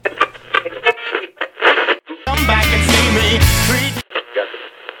come back and see me.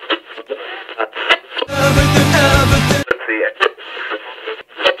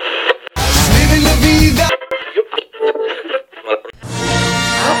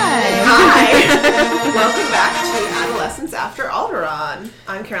 Welcome back to Adolescence After Alderaan.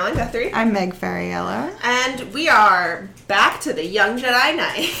 I'm Caroline Guthrie. I'm Meg Ferriello. And we are back to the Young Jedi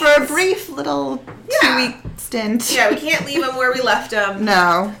Knight. For a brief little 2-week stint. Yeah, we can't leave them where we left them.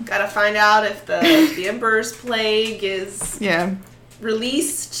 No. Gotta find out if the Emperor's Plague is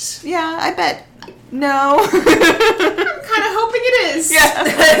released. Yeah, I bet. No. I'm kind of hoping it is. Yeah.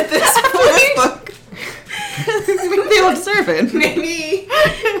 At this point. They will deserve it. Maybe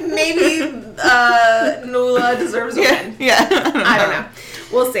Nula deserves a win. Yeah. I don't know.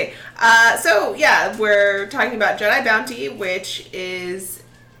 We'll see. We're talking about Jedi Bounty, which is,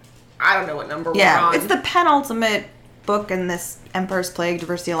 I don't know what number we're on. It's the penultimate book in this Emperor's Plague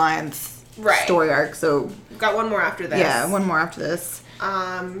Diversity Alliance story arc, so... We've got one more after this. Yeah, one more after this.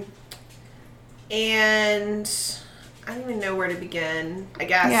 And I don't even know where to begin, I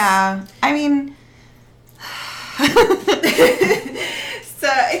guess. Yeah, I mean... So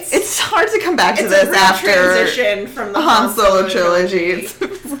it's hard to come back to this after transition from the Han Solo trilogy. It's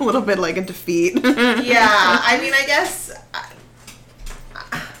a little bit like a defeat. Yeah, I mean, I guess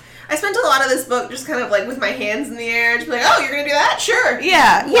I spent a lot of this book just kind of like with my hands in the air, just like, oh, you're gonna do that? Sure.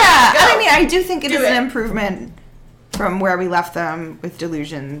 Yeah. I mean, I do think it is an improvement from where we left them with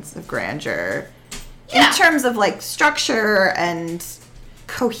Delusions of Grandeur, in terms of like structure and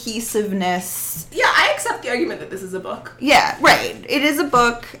cohesiveness. Yeah, I accept the argument that this is a book. Yeah, right. It is a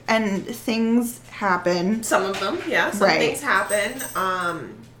book, and things happen. Some of them, yeah. Some things happen.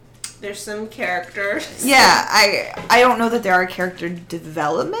 There's some characters. Yeah, I don't know that there are character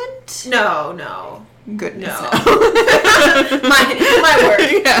development. No. Goodness, no. my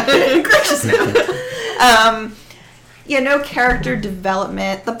word. Yeah. Gracious no. No character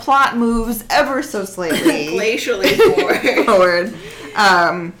development. The plot moves ever so slightly. Glacially forward.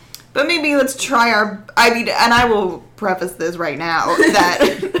 But maybe let's try and I will preface this right now, that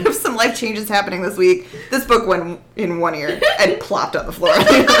if some life changes happening this week, this book went in one ear and plopped on the floor.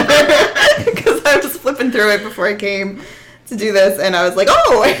 Because I was flipping through it before I came to do this, and I was like,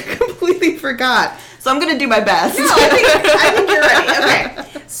 oh, I completely forgot. So I'm going to do my best. No, I think you're ready.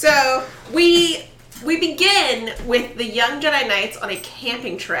 Okay. So we begin with the Young Jedi Knights on a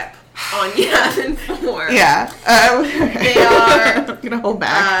camping trip on Yavin 4. Yeah. They are I'm going to hold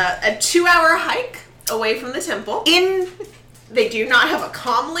back. A 2-hour hike away from the temple. They do not have a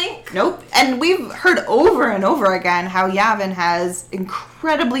comm link. Nope. And we've heard over and over again how Yavin has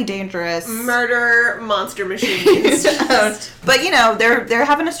incredibly dangerous murder monster machines. But they're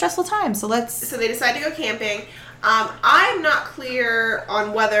having a stressful time, so they decide to go camping. I'm not clear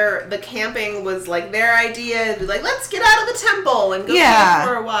on whether the camping was like their idea to be like, let's get out of the temple and go camp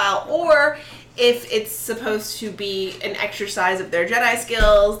for a while, or if it's supposed to be an exercise of their Jedi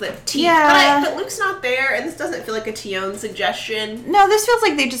skills that but Luke's not there, and this doesn't feel like a Tion suggestion. No, this feels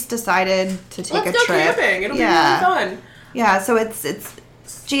like they just decided to take a trip. Let's go camping. It'll be really fun. Yeah, so it's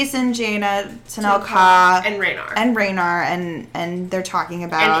Jason, Jaina, Tenel Ka, and Raynar, and they're talking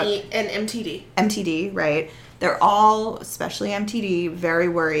about and MTD. MTD, right? They're all, especially MTD, very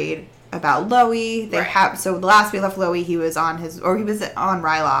worried about Loey. So the last we left Loey, he was on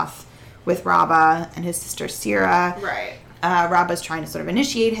Ryloth with Rabba and his sister Sira. Right. Rabba's trying to sort of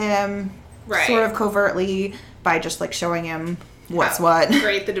initiate him, sort of covertly, by just like showing him what's what.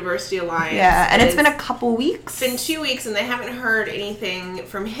 Great, the Diversity Alliance. Yeah, and it's been a couple weeks. It's been 2 weeks, and they haven't heard anything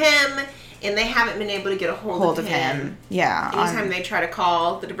from him, and they haven't been able to get a hold of him. Yeah. Anytime they try to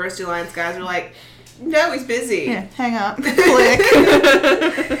call, the Diversity Alliance guys are like, no, he's busy. Yeah, hang up. Click.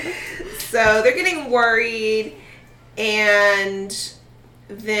 So they're getting worried, and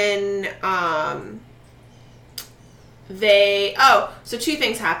then so two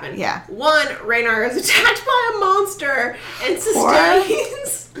things happen. Yeah. One, Raynar is attacked by a monster and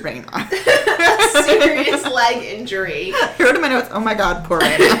sustains Raynar a serious leg injury. I wrote in my notes, oh my god, poor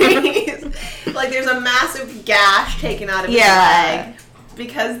Raynar. Like there's a massive gash taken out of his leg.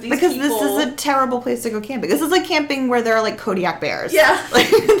 Because this is a terrible place to go camping. This is like camping where there are like Kodiak bears. Yeah. Like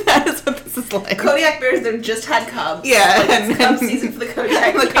that is what this is like. Kodiak bears, they've just had cubs. Yeah. Like, it's cub season for the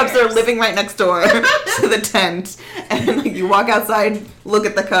Kodiak bears. The cubs are living right next door to the tent. And like you walk outside, look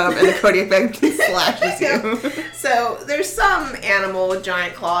at the cub, and the Kodiak bear slashes you. So there's some animal with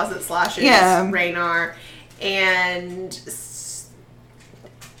giant claws that slashes Raynar. And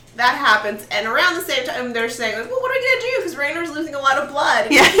that happens, and around the same time, they're saying, like, well, what are we going to do? Because Raynar's losing a lot of blood.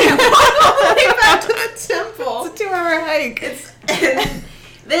 And Yeah. we can't walk all the way back to the temple. It's a 2-hour hike. And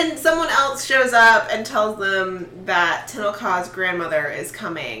Then someone else shows up and tells them that Tenelka's grandmother is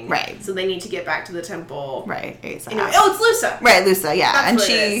coming. Right. So they need to get back to the temple. Right. ASAP. Anyway, oh, it's Lusa. Right, Lusa, yeah. That's and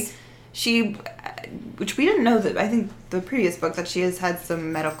what she, which we didn't know that, I think the previous book, that she has had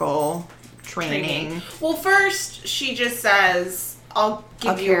some medical training. Well, first she just says, I'll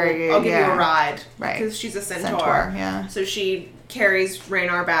give you a ride. Right. Because she's a centaur. Yeah. So she carries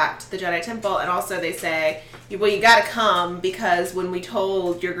Raynar back to the Jedi Temple, and also they say, well, you gotta come, because when we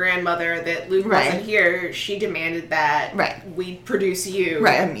told your grandmother that Luke wasn't here, she demanded that we produce you.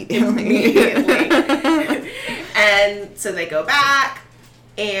 Right, immediately. And so they go back,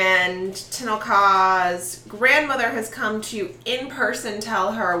 and Tenelka's grandmother has come to in person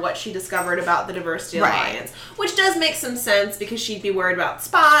tell her what she discovered about the Diversity Alliance, which does make some sense because she'd be worried about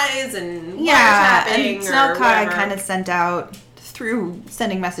spies and wiretapping. And Tenelka kind of sent out, through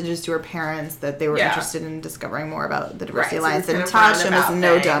sending messages to her parents, that they were interested in discovering more about the Diversity Alliance. And Tasha is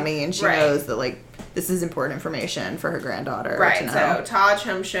no dummy, and she knows that, like, this is important information for her granddaughter to know. So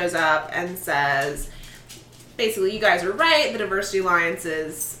Tasha shows up and says, basically, you guys are right, the Diversity Alliance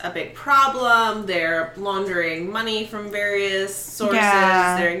is a big problem. They're laundering money from various sources.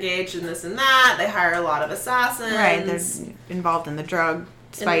 Yeah. They're engaged in this and that. They hire a lot of assassins. Right, they're involved in the drug,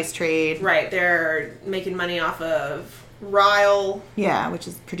 spice trade. Right, they're making money off of Ryle. Yeah, which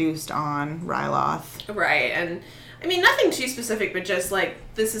is produced on Ryloth. Right, and I mean, nothing too specific, but just like,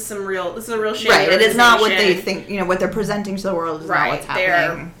 this is a real shady Right, it is not what they think, what they're presenting to the world is not what's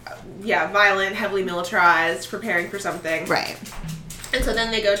happening. They're, violent, heavily militarized, preparing for something. Right. And so then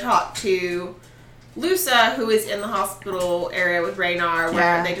they go talk to Lusa, who is in the hospital area with Raynar,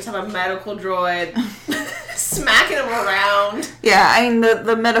 where they just have a medical droid smacking him around. Yeah, I mean,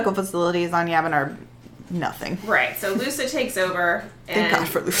 the medical facilities on Yavin are nothing. Right, so Lusa takes over. And thank God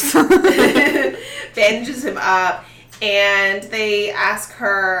for Lusa. bandages him up, and they ask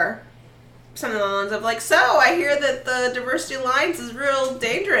her something along the lines of, like, so I hear that the Diversity Alliance is real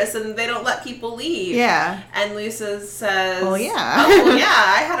dangerous and they don't let people leave. Yeah. And Lusa says, well, yeah. Oh, well, yeah,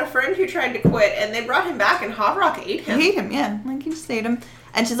 I had a friend who tried to quit, and they brought him back, and Havrock ate him. He ate him, yeah. Like, he just ate him.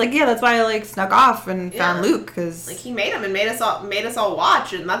 And she's like, yeah, that's why I, like, snuck off and found Luke, because... Like, he made him and made us all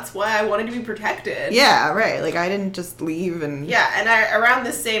watch, and that's why I wanted to be protected. Yeah, right. Like, I didn't just leave and... Yeah, and around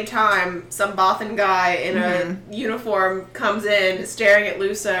the same time, some Bothan guy in a uniform comes in, staring at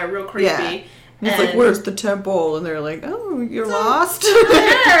Lusa, real creepy. Yeah. And he's like, where's the temple? And they're like, oh, you're lost?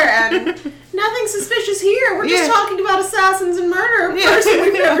 There, and nothing suspicious here. We're just talking about assassins and murder. A person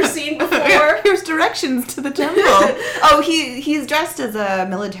we've never seen before. Here's directions to the temple. Oh, he's dressed as a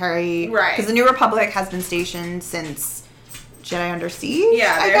military... Right. Because the New Republic has been stationed since Jedi Under Siege,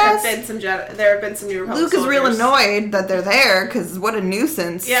 there have been some New Republic Luke soldiers. is real annoyed that they're there, because what a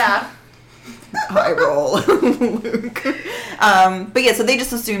nuisance. Yeah. High roll, Luke. But yeah, so they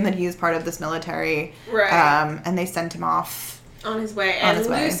just assume that he is part of this military. Right. And they sent him off. On his way. And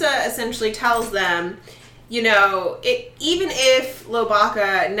Lusa essentially tells them, even if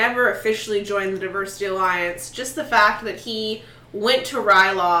Lobaka never officially joined the Diversity Alliance, just the fact that he went to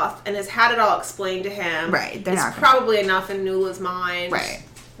Ryloth and has had it all explained to him is probably enough in Nula's mind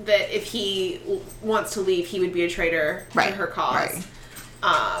that if he wants to leave, he would be a traitor to her cause.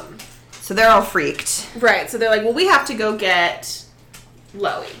 Right. So they're all freaked. Right. So they're like, well, we have to go get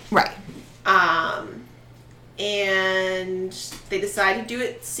Loey. Right. And they decide to do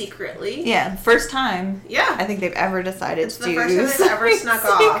it secretly. Yeah, first time. Yeah. I think they've ever decided to do it. It's the first time they've ever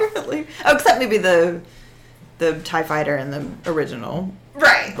snuck secretly. Oh, except maybe the TIE fighter in the original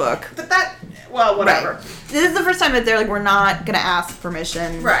book. But whatever. Right. This is the first time that they're like, we're not going to ask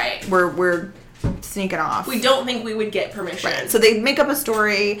permission. Right. We're sneaking off. We don't think we would get permission. Right. So they make up a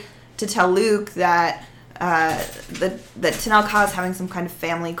story to tell Luke that that Tenelka is having some kind of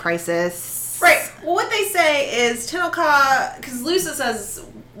family crisis. Right. Well, what they say is Tenelka, because Lusa says,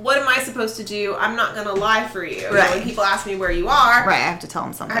 what am I supposed to do? I'm not going to lie for you. Right. When people ask me where you are. Right, I have to tell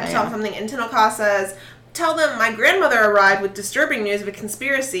them something. I have to tell them something. And Tenelka says, tell them my grandmother arrived with disturbing news of a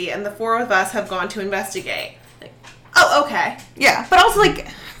conspiracy, and the four of us have gone to investigate. Like, oh, okay. Yeah, but also, like,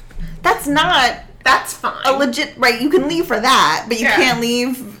 that's fine. A legit, right, you can leave for that, but you can't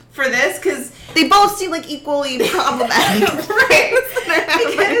leave... For this, because... They both seem like equally problematic. Right.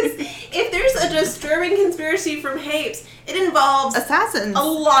 Because if there's a disturbing conspiracy from Hapes, it involves... assassins. A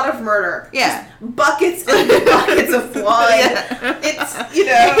lot of murder. Yeah. Just buckets and buckets of blood. Yeah. It's,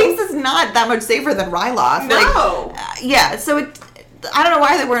 Hapes is not that much safer than Ryloth. No. So I don't know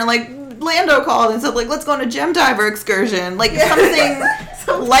why they weren't like... Lando called and said, like, let's go on a gem diver excursion. Like, something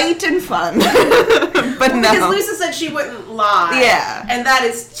light and fun. But no. Because Lusa said she wouldn't lie. Yeah. And that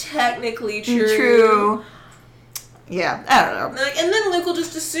is technically true. Yeah, I don't know. And then Luke will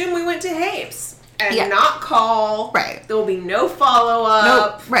just assume we went to Habe's. And not call. Right. There will be no follow-up.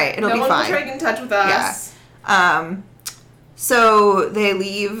 Nope. Right. It'll be fine. No one will try to get in touch with us. Yeah. So they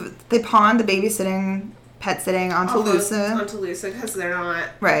leave. They pawn the pet sitting on Toulouse. On Toulouse, because they're not...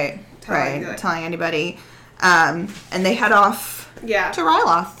 telling anybody. And they head off to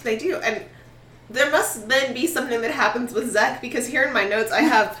Ryloth. They do. And there must then be something that happens with Zek, because here in my notes I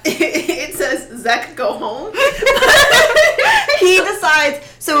have... it says, Zek, go home. He decides...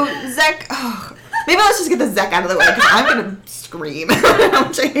 So Zek... Oh, maybe let's just get the Zek out of the way, because I'm going to scream how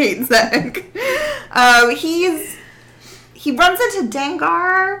much I hate Zek. He runs into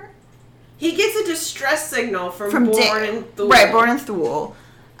Dengar. He gets a distress signal from Born and Thule. Right, Born and Thule.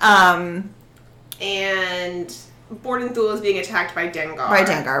 And Born and Thule is being attacked by Dengar. By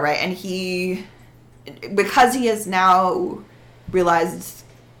Dengar, right. And because he has now realized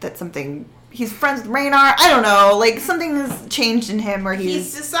that he's friends with Raynar. I don't know. Like, something has changed in him where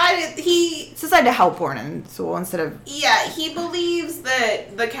he's decided to help Born and Thule instead of... Yeah, he believes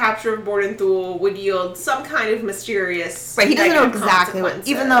that the capture of Born and Thule would yield some kind of mysterious... Right, he doesn't know exactly what...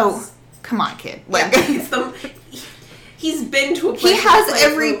 Even though... Come on, kid. Like, he's been to a place... He has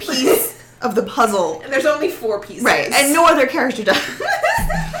every piece of the puzzle. And there's only 4 pieces. Right, and no other character does.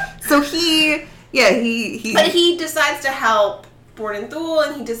 So he... But he decides to help Born and Thule,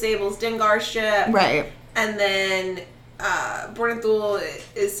 and he disables Dengar's ship. Right. And then Born and Thule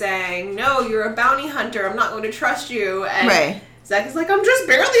is saying, no, you're a bounty hunter. I'm not going to trust you. And Zek is like, I'm just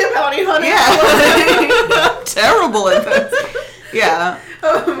barely a bounty hunter. Yeah. I'm terrible at this. Yeah.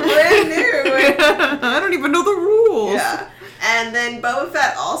 I'm brand new. I don't even know the rules. Yeah. And then Boba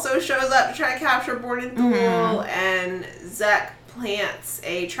Fett also shows up to try to capture Born and Thule, and Zek plants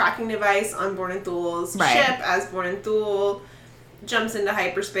a tracking device on Born and Thule's ship as Born and Thule jumps into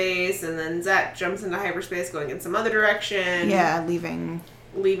hyperspace, and then Zek jumps into hyperspace going in some other direction. Yeah, leaving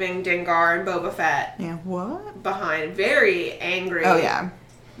Dengar and Boba Fett. Yeah, what? Behind, very angry. Oh yeah.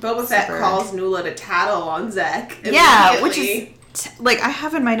 Boba Fett calls Nula to tattle on Zek. Yeah, which is like I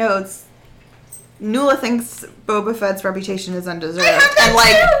have in my notes. Nula thinks Boba Fett's reputation is undeserved. And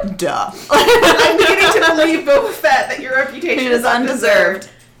like, duh. I'm beginning to believe, Boba Fett, that your reputation is undeserved.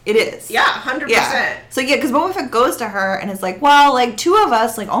 It is. Yeah, 100%. Yeah. So yeah, because Boba Fett goes to her and is like, well, like 2 of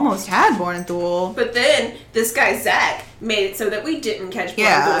us like almost had Born and Thule. But then this guy Zek made it so that we didn't catch Born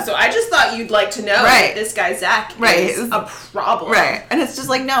and Thule. So I just thought you'd like to know that this guy Zek is a problem. Right. And it's just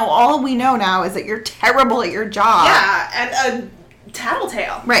like, no, all we know now is that you're terrible at your job. Yeah, and a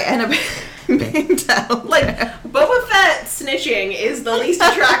tattletale. Right, and a big tattletale. Like, Boba Fett snitching is the least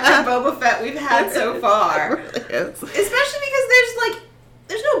attractive Boba Fett we've had so far. It really is. Especially because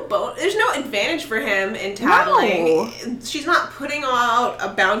there's no advantage for him in tattling. No. She's not putting out a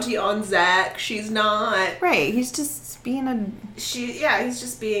bounty on Zek. She's not. Right. He's just being he's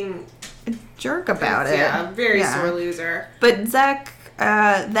just being a jerk about it. Yeah, very sore loser. But Zek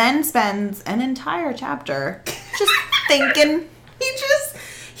then spends an entire chapter just thinking.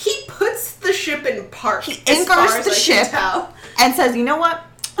 He puts the ship in park. He anchors the ship and says, you know what?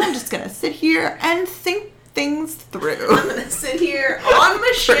 I'm just going to sit here and think things through. I'm going to sit here on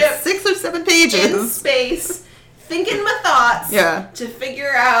my ship. For 6 or 7 pages. In space. Thinking my thoughts. Yeah. To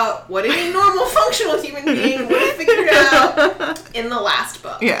figure out what any normal functional human being would have figured out in the last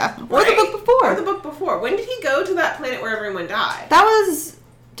book. Yeah. Or the book before. When did he go to that planet where everyone died? That was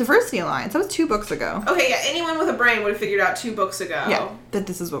Diversity Alliance. That was 2 books ago. Okay, yeah. Anyone with a brain would have figured out 2 books ago. Yeah. That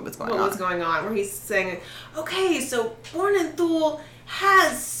this is what was going on. What was going on. Where he's saying, okay, so Born and Thule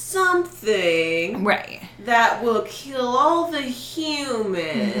has something that will kill all the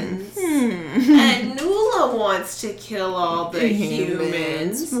humans. And Nula wants to kill all the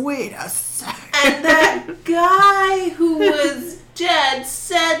humans. Wait a sec. And that guy who was dead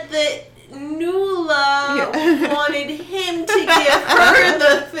said that Nula wanted him to give her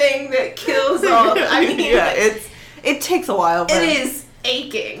the thing that kills all. I mean, it takes a while. It is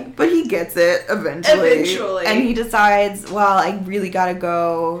aching. But he gets it eventually. And he decides, well, I really gotta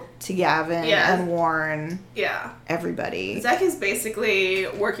go to Yavin and warn everybody. Zek is basically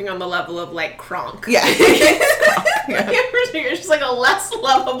working on the level of, like, Kronk. Yeah. You're just like a less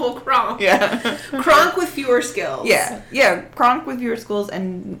lovable Kronk. Yeah. Kronk with fewer skills. Yeah. Yeah. Kronk with fewer skills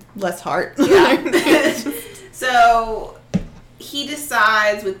and less heart. Yeah. So he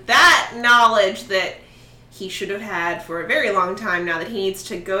decides with that knowledge that he should have had for a very long time now that he needs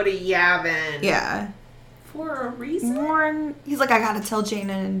to go to Yavin. Yeah. For a reason? He's like, I gotta tell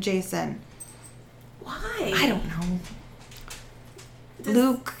Jaina and Jason. Why? I don't know.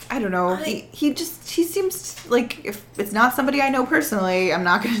 Luke, I don't know. He seems like if it's not somebody I know personally, I'm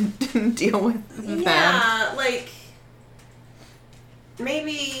not gonna deal with them. Yeah, like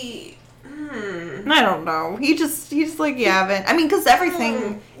maybe... I don't know. He's just like Yavin. I mean, because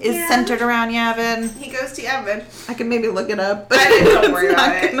everything is centered around Yavin. He goes to Yavin. I can maybe look it up. But don't worry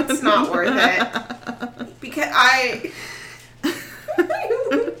about it. It's not worth it. Because I...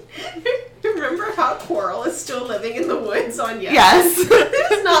 Remember how Quirrell is still living in the woods on Yavin? Yes.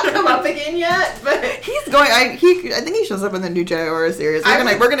 It's not come up again yet, but... He's going... I think he shows up in the new JOR series.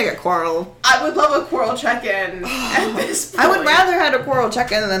 We're gonna get Quirrell. I would love a Quirrell check-in at this point. I would rather had a Quirrell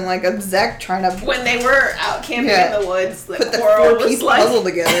check-in than like a Zek trying to... When they were out camping in the woods, put the four-piece puzzle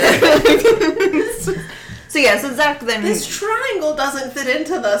together. So Zek then... This triangle doesn't fit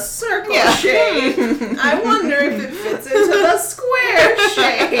into the circle shape. I wonder if it fits into the square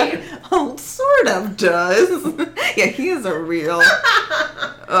shape. Oh, sort of does. Yeah, he is a real...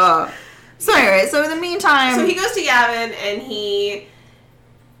 So anyway, so in the meantime... So he goes to Yavin and he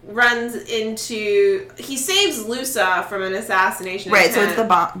runs into... He saves Lusa from an assassination attempt. Right, so it's the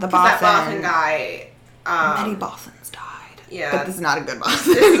Bothan. That Bothan guy... many Bothans died. Yeah. But this is not a good Bothan.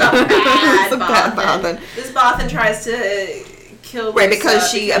 This is a bad Bothan. This Bothan tries to kill Lusa because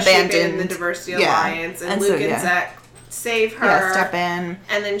she abandoned the Diversity Alliance. And Luke and Zek save her. Yeah, step in.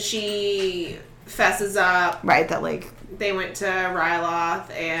 And then she fesses up. Right, that like... They went to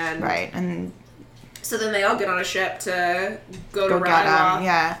Ryloth and... Right, and... So then they all get on a ship to go to Ryloth.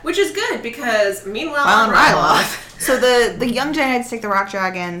 Yeah. Which is good because meanwhile on on Ryloth... So the young Jedites take the Rock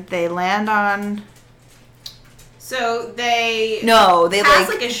Dragon. They land on... So they pass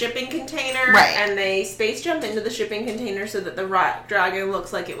like a shipping container, right? And they space jump into the shipping container so that the Rock Dragon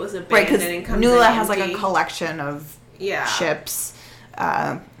looks like it was abandoned. Right, because and comes Nula in has like empty. a collection of ships.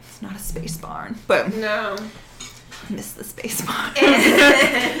 It's not a space barn, but no, I miss the space barn.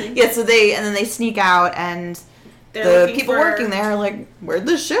 Yeah, so they sneak out and the people working there are like, where'd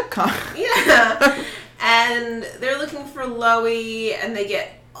the ship come? Yeah, and they're looking for Loey, and they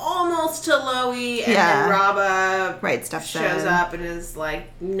get almost to Loey, and then Raba shows up and is like,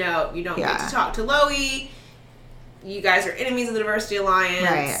 no, you don't get to talk to Loey. You guys are enemies of the Diversity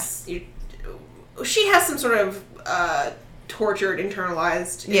Alliance. Right. She has some sort of tortured,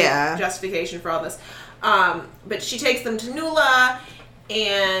 internalized justification for all this. But she takes them to Nula,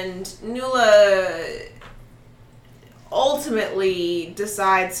 and Nula ultimately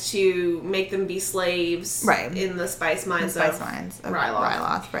decides to make them be slaves in the spice mines of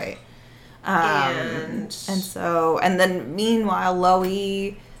Ryloth. Right. And then meanwhile,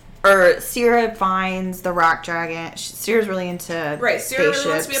 Sierra finds the Rock Dragon. Sierra's really into Sierra spaceships.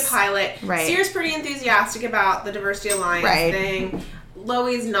 really wants to be a pilot. Right. Sierra's pretty enthusiastic about the Diversity Alliance thing.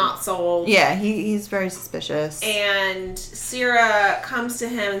 Loey's not sold. Yeah, he's very suspicious. And Sierra comes to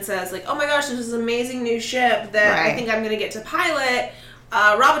him and says, like, oh my gosh, there's this amazing new ship that I think I'm going to get to pilot.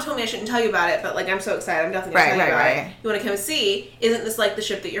 Raba told me I shouldn't tell you about it, but, like, I'm so excited. I'm definitely going to tell you about it. You want to come see? Isn't this like the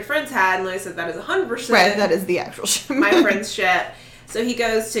ship that your friends had? And Loey said, that is 100%. Right, that is the actual ship. My friend's ship. So he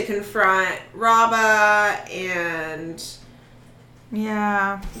goes to confront Raba and...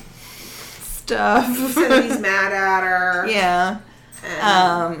 Yeah. Stuff. He said he's mad at her. Yeah.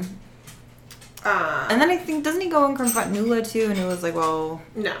 And then I think, doesn't he go and confront Nula too? And Nula's like, well...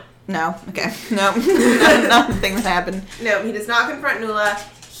 No. No? Okay. No. Not the thing that happened. No, he does not confront Nula.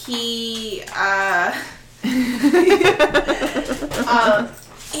 He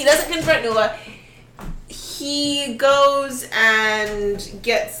doesn't confront Nula. He goes and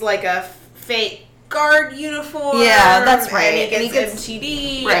gets like a fake guard uniform. Yeah, that's right. And he gets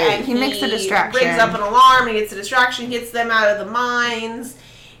MTD. Right. And he makes a distraction. Brings up an alarm. And he gets a distraction. Gets them out of the mines.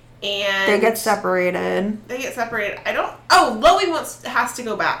 And they get separated. Loey has to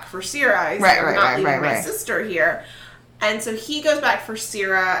go back for Sierra. He's like, I'm not leaving my sister here. And so he goes back for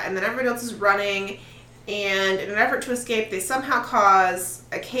Sierra, and then everybody else is running. And in an effort to escape, they somehow cause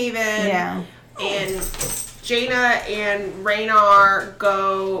a cave-in. Yeah. And Jaina and Raynar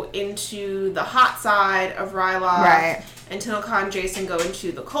go into the hot side of Ryloth. Right. And Tenoch and Jacen go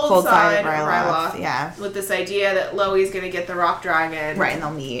into the cold side of Ryloth. Yeah. With this idea that Loey's going to get the Rock Dragon. Right, and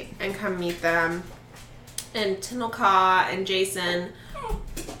they'll meet. And come meet them. And Tenoch and Jacen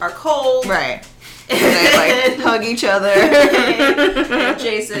are cold. Right. And they like hug each other. And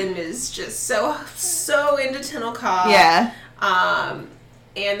Jacen is just so into Tenoch. Yeah.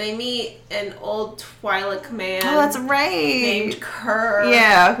 And they meet an old Twi'lek man. Oh, that's right. Named Kerr.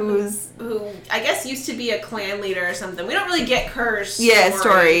 Yeah, who I guess used to be a clan leader or something. We don't really get Kerr's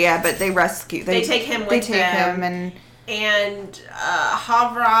story. Yeah, but they rescue. They take him with them. And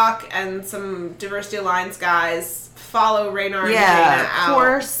Havrock and some Diversity Alliance guys follow Raynar and Jaina out.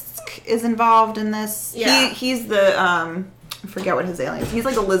 Korsk is involved in this. Yeah. He's the I forget what his alien is. He's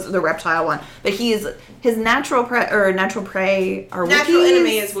like the reptile one. But his natural prey are Natural Wookiees.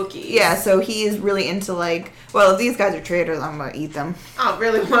 enemy is Wookiees. Yeah, so he's really into like, well, if these guys are traitors, I'm going to eat them. Oh,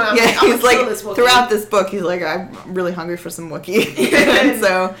 really? Well, yeah, he's like, this Wookiee. Throughout this book, he's like, I'm really hungry for some Wookiee. And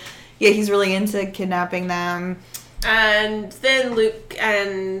so, yeah, he's really into kidnapping them. And then Luke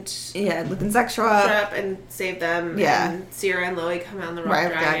and Zek show up and save them. Yeah. And Sierra and Loie come out on the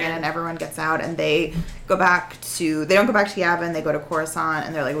Rock Dragon. And everyone gets out, and they don't go back to Yavin, they go to Coruscant,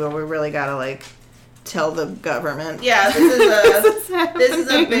 and they're like, well, we really gotta, like, tell the government. Yeah, this is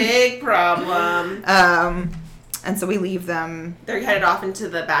a big problem. And so we leave them. They're headed off into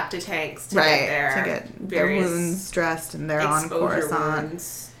the back to tanks to get their wounds dressed, and they're on Coruscant.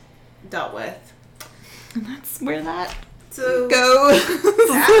 Wounds dealt with. And that's where that goes.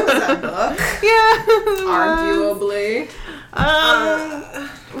 That was a book. Yeah. Arguably.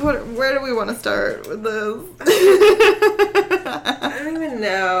 Where do we want to start with this? I don't even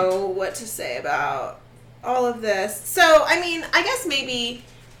know what to say about all of this. So, I mean, I guess maybe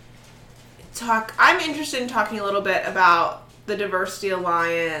I'm interested in talking a little bit about the Diversity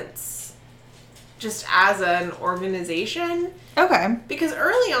Alliance just as an organization. Okay. Because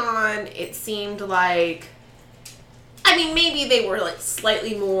early on, it seemed like, I mean, maybe they were like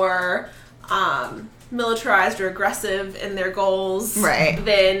slightly more militarized or aggressive in their goals than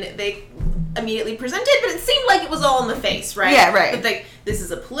they immediately presented, but it seemed like it was all in the face, right? Yeah, right. But like, this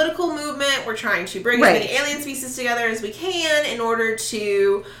is a political movement. We're trying to bring as many alien species together as we can in order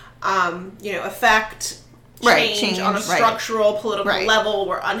to, affect change on a structural political level.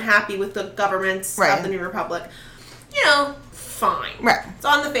 We're unhappy with the governments of the New Republic. Fine. Right. It's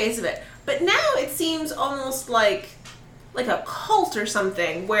on the face of it. But now it seems almost like a cult or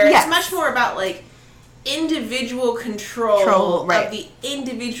something, where it's much more about like individual control of the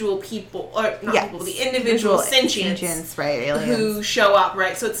individual people, or not people, but the individual sentients aliens who show up,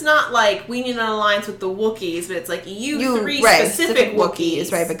 right? So it's not like we need an alliance with the Wookiees, but it's like you three specific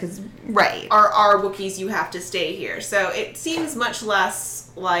Wookiees, right? Because are our Wookiees. You have to stay here. So it seems much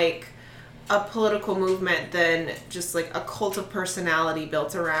less like a political movement than just like a cult of personality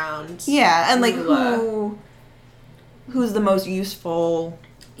built around. Yeah, and like who's the most useful?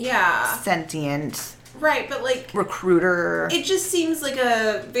 Yeah, sentient. Right, but like recruiter. It just seems like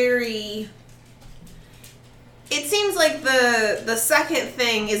a very. It seems like the second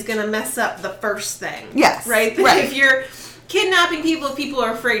thing is going to mess up the first thing. Yes, right. If you're kidnapping people, if people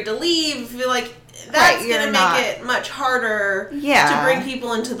are afraid to leave, you're like that's going to make it much harder. To bring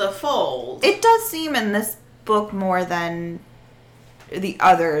people into the fold. It does seem in this book more than the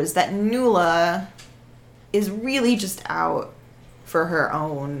others that Nuala is really just out for her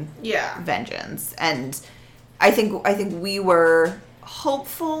own vengeance. And I think we were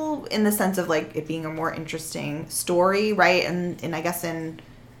hopeful in the sense of like it being a more interesting story, right? And I guess in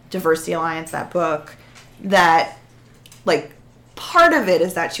Diversity Alliance, that book, that like part of it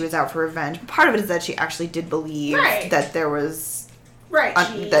is that she was out for revenge, but part of it is that she actually did believe that there was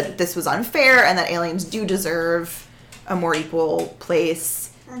that this was unfair and that aliens do deserve a more equal place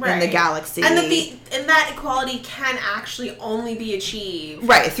in the galaxy, and that equality can actually only be achieved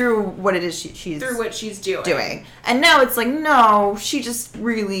through what it is she's through what she's doing. And now it's like no, she just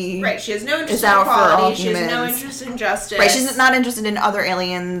really she has no interest in equality. She has no interest in justice. She's not interested in other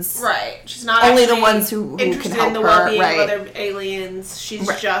aliens. She's not only the ones who interested can help in the her. well-being of other aliens. She's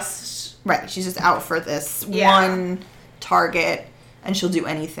just She's just out for this one target, and she'll do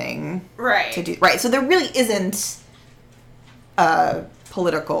anything to do So there really isn't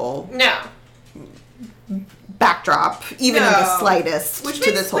political backdrop, even in the slightest,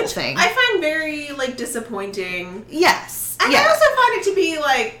 to this whole thing. I find very disappointing. Yes. And I also find it to be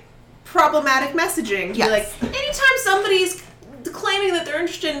problematic messaging. Yes. Anytime somebody's claiming that they're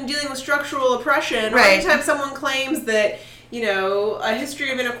interested in dealing with structural oppression, or anytime someone claims that a history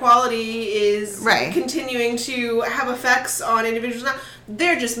of inequality is continuing to have effects on individuals now,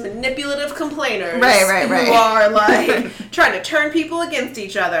 they're just manipulative complainers who are trying to turn people against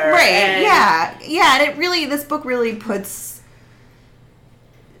each other. And it this book really puts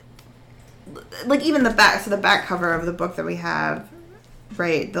even the back cover of the book that we have,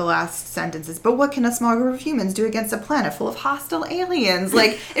 the last sentence is, but what can a small group of humans do against a planet full of hostile aliens?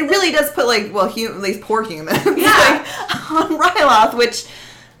 It really does put at least poor humans on Ryloth, which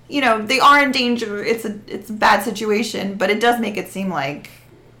they are in danger. It's a bad situation, but it does make it seem like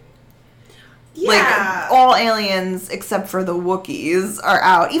all aliens except for the Wookiees are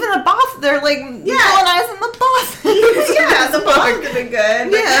out. Even the Both, they're colonizing the Both. The Both could be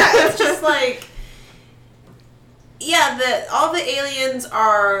good. But it's just Yeah, all the aliens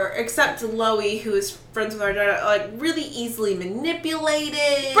are, except Loie, who is friends with Ardetta, like really easily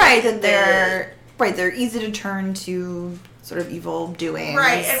manipulated. Right, that they're easy to turn to sort of evil doings.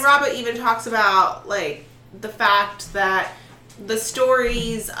 Right, and Robert even talks about like the fact that the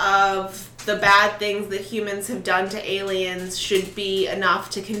stories of the bad things that humans have done to aliens should be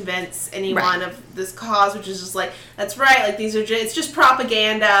enough to convince anyone of this cause, which is just like, that's right, like these are it's just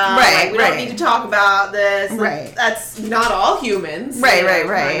propaganda. Right, like, we don't need to talk about this. Like, that's not all humans. Right.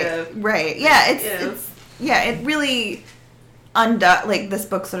 Yeah, it really like this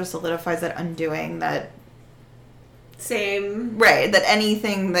book sort of solidifies that undoing that. Same. Right, that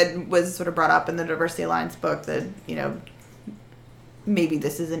anything that was sort of brought up in the Diversity Alliance book that, you know, maybe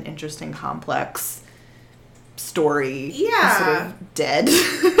this is an interesting, complex story. Yeah. Sort of dead.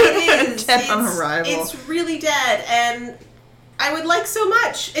 It is. Dead on arrival. It's really dead, and I would like so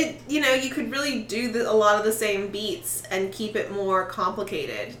much. You could really do a lot of the same beats and keep it more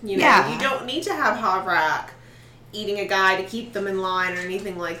complicated. You know, you don't need to have Havrak eating a guy to keep them in line or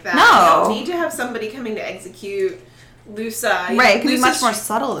anything like that. No. You don't need to have somebody coming to execute Lusa. Right, it could be much more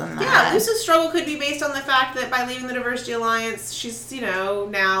subtle than that. Yeah, Lusa's struggle could be based on the fact that by leaving the Diversity Alliance, she's,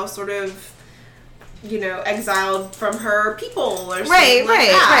 now sort of, exiled from her people or something like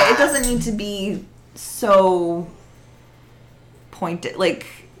that. Right. It doesn't need to be so pointed. Like,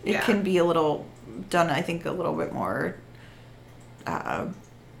 it can be a little done, I think, a little bit more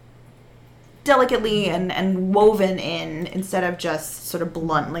delicately and woven in instead of just sort of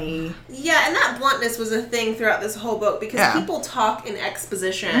bluntly. Yeah, and that bluntness was a thing throughout this whole book because people talk in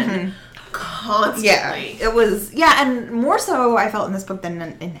exposition constantly. Yeah, it was, and more so I felt in this book than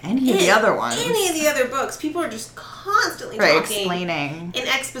in any of the other ones. Any of the other books, people are just constantly talking. Explaining. In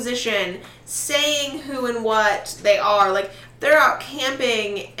exposition, saying who and what they are. Like, they're out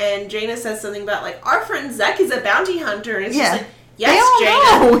camping and Jaina says something about, like, our friend Zek is a bounty hunter. And it's just like, yes,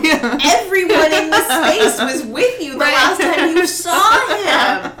 Jaina. Yeah. Everyone in the space was with you the last time you saw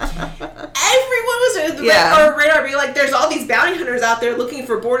him. Everyone was our radar being like, there's all these bounty hunters out there looking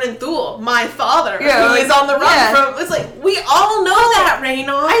for Born Thule, my father, who is on the run from. It's like, we all know that,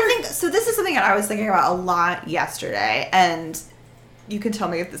 Raynor. I think so. This is something that I was thinking about a lot yesterday, and you can tell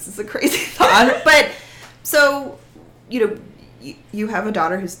me if this is a crazy thought. But so, you have a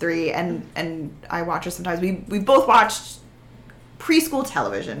daughter who's 3, and I watch her sometimes. We both watched preschool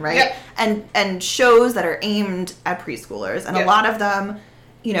television, right? Yep. And shows that are aimed at preschoolers, and a lot of them,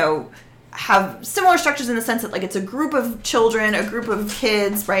 have similar structures in the sense that, like, it's a group of children, a group of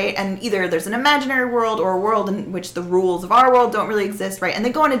kids, right? And either there's an imaginary world or a world in which the rules of our world don't really exist, right? And they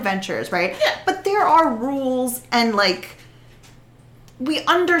go on adventures, right? Yeah. But there are rules, and, like, we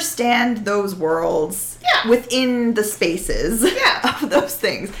understand those worlds within the spaces of those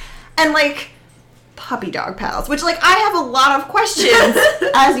things. And, like, puppy dog pals, which, like, I have a lot of questions,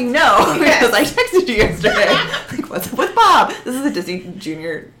 as you know, because I texted you yesterday. Like, what's up with Bob? This is a Disney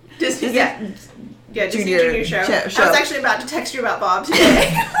Junior... Disney Junior show. I was actually about to text you about Bob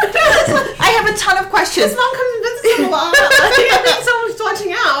today. I have a ton of questions. His mom comes and visits him a lot. I think someone's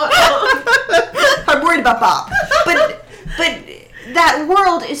watching out. I'm worried about Bob. But that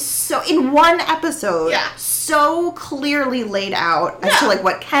world is so, in one episode, so clearly laid out as to, like,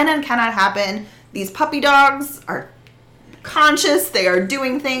 what can and cannot happen. These puppy dogs are conscious. They are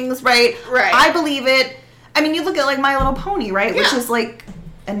doing things, right? Right. I believe it. I mean, you look at, like, My Little Pony, right? Which is, like,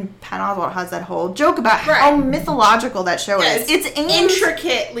 and Penn Oswalt has that whole joke about how mythological that show is. It's aimed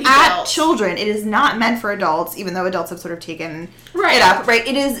intricately at built. children. It is not meant for adults, even though adults have sort of taken it up, right?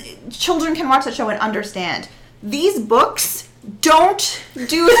 It is, children can watch that show and understand. These books don't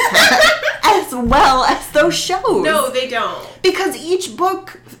do that as well as those shows. No, they don't. Because each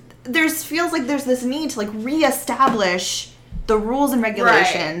book, feels like there's this need to, like, reestablish the rules and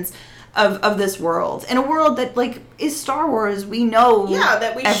regulations of this world. In a world that, like, is Star Wars, we know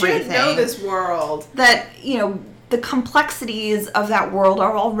that we everything. should know this world. That, the complexities of that world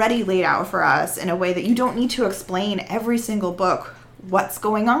are already laid out for us in a way that you don't need to explain every single book what's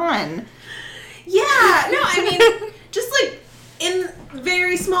going on. Yeah, no, I mean, just, like, in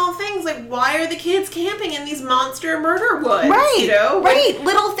very small things, like, why are the kids camping in these monster murder woods? Right, right.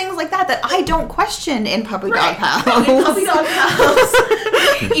 Little things like that I don't question in Puppy Dog Pals. In Puppy Dog Pals,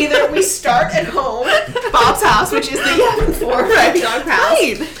 either we start at home, Bob's house, which is the Yavin 4 Puppy Dog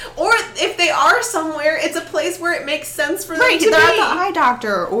Pals, or if they are somewhere, it's a place where it makes sense for them to be. They're at the eye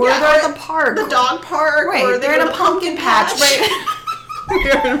doctor, or they're at the park. The dog park, or they're in a pumpkin patch. Right.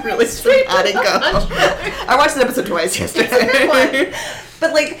 We're really dramatic. I watched the episode twice yesterday. It's a good one.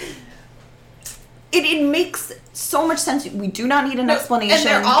 But, like, It makes so much sense. We do not need an explanation. And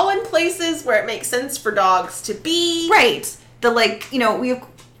they're all in places where it makes sense for dogs to be. Right.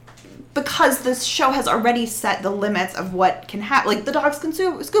 Because this show has already set the limits of what can happen. Like, the dogs can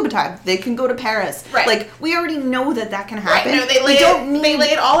scuba dive. They can go to Paris. Right. Like, we already know that can happen. Right. No, they lay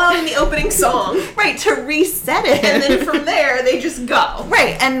it all out in the opening song. Right, to reset it. And then from there, they just go.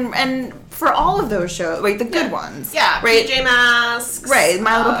 Right, and for all of those shows, the good ones. Yeah, right? PJ Masks. Right,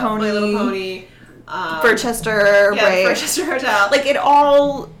 My Little Pony. My Little Pony. Furchester, right? Furchester Hotel. It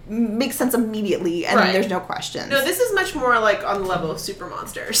all makes sense immediately, and right. there's no questions. No, this is much more, on the level of Super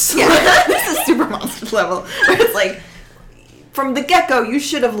Monsters. Yeah, this is Super Monsters level. Where it's from the get-go, you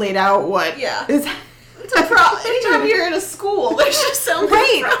should have laid out what is... Anytime you're in a school, there's just so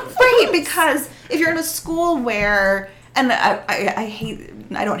many problems. Right, because if you're in a school where... And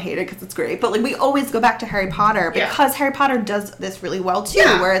I don't hate it because it's great, but we always go back to Harry Potter because Harry Potter does this really well too,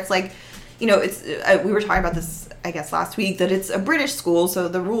 where it's it's we were talking about this I guess last week, that it's a British school, so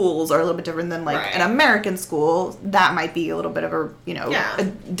the rules are a little bit different than an American school. That might be a little bit of a a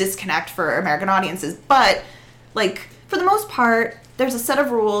disconnect for American audiences, but for the most part, there's a set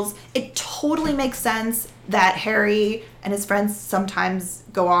of rules. It totally makes sense that Harry and his friends sometimes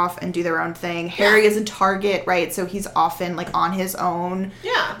go off and do their own thing. Harry is a target, right? So he's often on his own.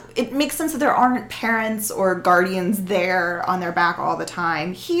 Yeah. It makes sense that there aren't parents or guardians there on their back all the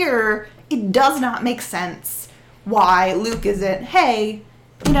time. Here, it does not make sense why Luke isn't, hey,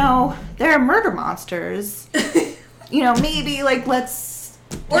 there are murder monsters. Maybe let's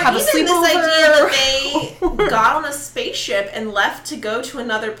or have even a sleepover. this idea that they got on a spaceship and left to go to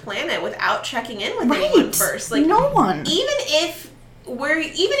another planet without checking in with anyone first. No one. Even if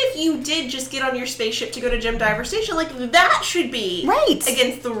you did just get on your spaceship to go to Jim Diver Station, that should be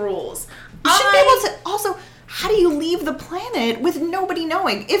against the rules. You should be able to. Also, how do you leave the planet with nobody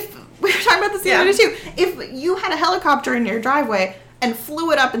knowing? If we were talking about this the other day too, if you had a helicopter in your driveway and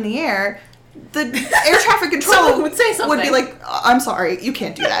flew it up in the air, the air traffic control would say something. Would be I'm sorry, you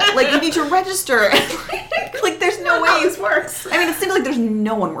can't do that. You need to register. There's no way how this works. I mean, it seems like there's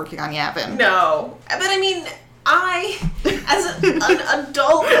no one working on Yavin. No, but I mean, I, as an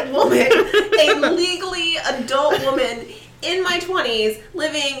adult woman, a legally adult woman in my 20s,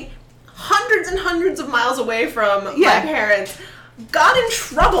 living hundreds and hundreds of miles away from my parents, got in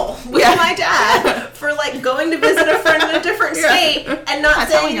trouble with my dad for going to visit a friend in a different state and not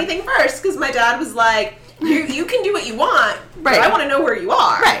saying anything first, because my dad was like, you can do what you want, but I want to know where you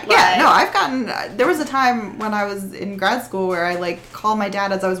are. Right, no, I've gotten, there was a time when I was in grad school where I called my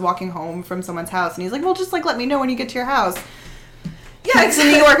dad as I was walking home from someone's house, and he's like, well, just let me know when you get to your house. Yeah, it's in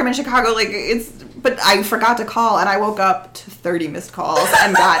New York, I'm in Chicago, but I forgot to call, and I woke up to 30 missed calls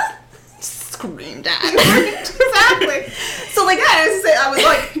and got screamed at. Exactly. So I was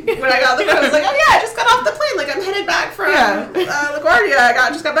when I got on the phone, I was like, oh yeah, I just got off the plane. I'm headed back from LaGuardia. I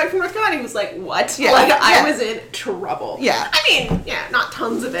just got back from North Carolina. He was like, what? Yeah. I was in trouble. Yeah. I mean, not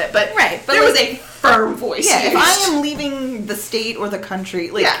tons of it, but but there was a firm voice. Yeah. used. If I am leaving the state or the country,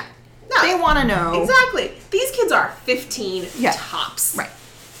 they want to know. Exactly. These kids are 15 tops. Right.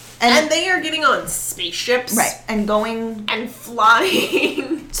 And they are getting on spaceships. Right. And going... And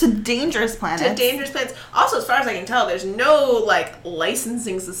flying... to dangerous planets. Also, as far as I can tell, there's no,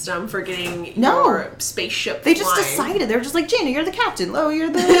 licensing system for getting your spaceship They just decided. They were just like, Jaina, you're the captain. Oh, you're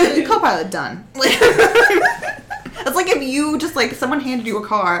the co-pilot. Done. It's like if you just, someone handed you a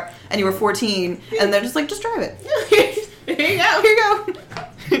car and you were 14 and they're just like, just drive it. Here you go. Here you go.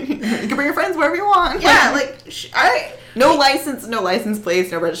 You can bring your friends wherever you want. Yeah, no license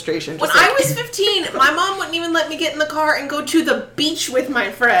plates, no registration. When I was 15, my mom wouldn't even let me get in the car and go to the beach with my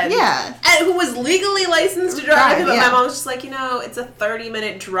friend. Yeah. And who was legally licensed to drive, but my mom was just like, it's a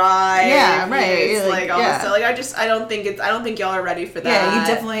 30-minute drive. Yeah, right. It's all this stuff. I don't think y'all are ready for that. Yeah, you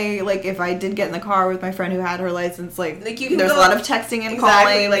definitely, if I did get in the car with my friend who had her license, you can there's a lot of texting and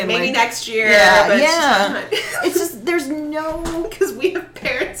calling. Maybe next year. Yeah. It's just, there's no... Because we have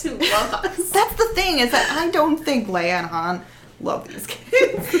parents who love us. That's the thing, is that I don't think Leia and Han love these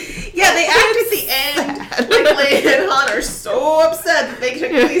kids. Yeah, they act at the end Leia and Han are so upset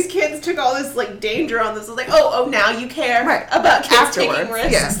that these kids took all this danger on this. It's like, oh, now you care about kids taking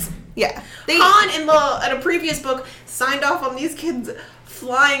risks. Yeah. Han in a previous book signed off on these kids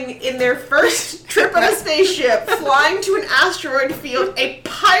flying in their first trip on a spaceship, flying to an asteroid field, a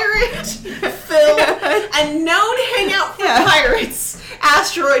pirate-filled and known hangout for pirates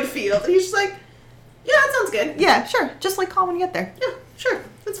asteroid field. And he's just like, yeah, that sounds good. Yeah, sure. Just call when you get there. Yeah, sure.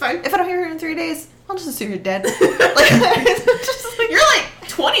 That's fine. If I don't hear you in 3 days, I'll just assume you're dead. You're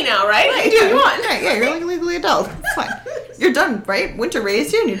 20 now, right? You do what you want. Right, yeah, you're legally adult. It's fine. You're done, right? Winter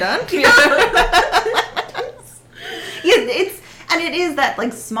raised you and you're done? Yeah, it is that,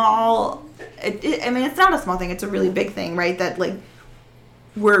 like, small... I mean, it's not a small thing. It's a really big thing, right? That, like,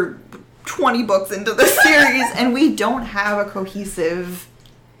 we're 20 books into the series and we don't have a cohesive,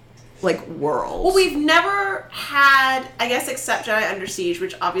 like, world. Well, we've never had, I guess, except Jedi Under Siege,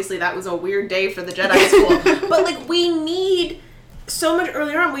 which obviously that was a weird day for the Jedi School. But, like, we need... So much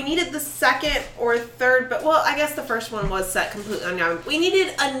earlier on, we needed the second or third, but well, I guess the first one was set completely on Yavin. We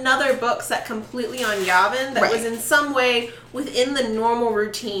needed another book set completely on Yavin that was in some way within the normal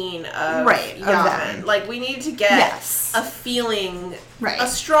routine of Yavin. Like, we needed to get a feeling, a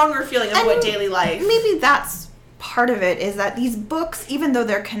stronger feeling of what daily life. Maybe that's part of it, is that these books, even though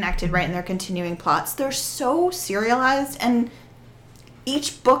they're connected, right, and they're continuing plots, they're so serialized, and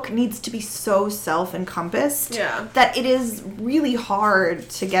each book needs to be so self-encompassed that it is really hard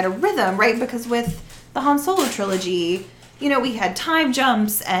to get a rhythm, right? Because with the Han Solo trilogy, you know, we had time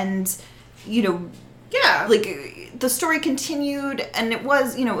jumps and, you know, like, the story continued and it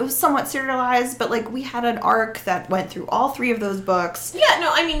was, you know, it was somewhat serialized, but, like, we had an arc that went through all 3 of those books. Yeah,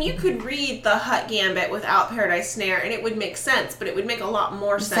 no, I mean, you could read the Hutt Gambit without Paradise Snare and it would make sense, but it would make a lot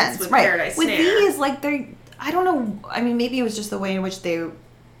more sense with Paradise Snare. With these, like, I don't know, I mean, maybe it was just the way in which they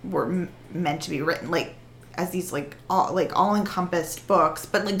were meant to be written, like, as these, like, all-encompassed books,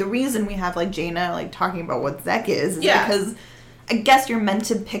 but, like, the reason we have, like, Jaina, like, talking about what Zek is because I guess you're meant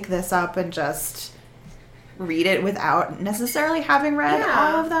to pick this up and just read it without necessarily having read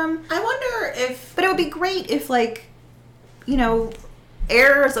all of them. I wonder if... But it would be great if, like, you know,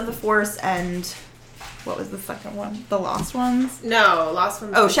 Heirs of the Force and... What was the second one? The Lost Ones? No, Lost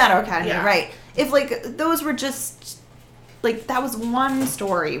Ones. Oh, Shadow Academy, right. If, like, those were just, like, that was one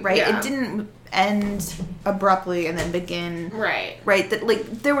story, right? Yeah. It didn't end abruptly and then begin. Right. Right? That, like,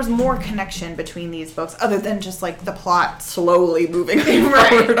 there was more connection between these books other than just, like, the plot slowly moving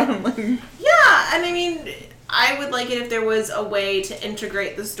forward on, like... Yeah, and I mean... I would like it if there was a way to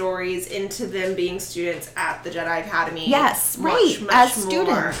integrate the stories into them being students at the Jedi Academy. Yes, much as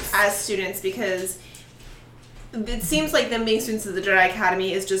more as students, because it seems like them being students of the Jedi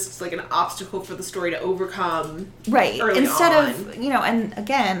Academy is just like an obstacle for the story to overcome. Right. Early Instead on. of, you know, and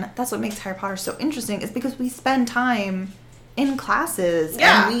again, that's what makes Harry Potter so interesting, is because we spend time in classes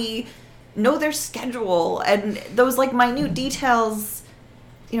and we know their schedule and those, like, minute details,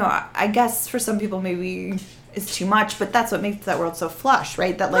 you know, I guess for some people maybe is too much, but that's what makes that world so flush,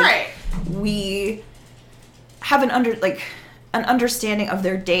 right? That, like, we have an understanding of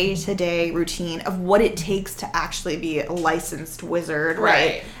their day-to-day routine of what it takes to actually be a licensed wizard,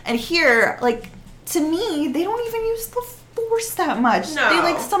 right? And here, like, to me, they don't even use the Force that much. No. They,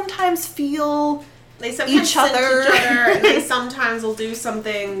 like, sometimes feel they sometimes each other. And they sometimes will do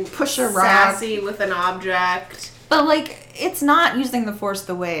something push a rock, sassy with an object. But, like, it's not using the Force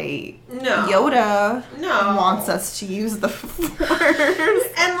the way Yoda wants us to use the Force.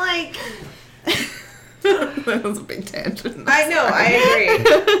 And, like... That was a big tangent. I know, I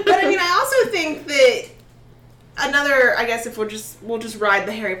agree. But, I mean, I also think that another, I guess if we'll just ride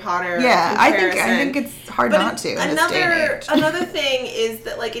the Harry Potter comparison. I think it's hard not to in this day and age. Another thing is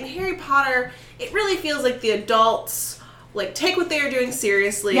that, like, in Harry Potter, it really feels like the adults... like, take what they are doing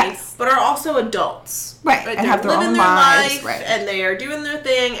seriously, but are also adults. Right, and they're have their living own their lives, life, and they are doing their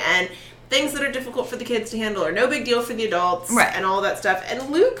thing, and things that are difficult for the kids to handle are no big deal for the adults, and all that stuff. And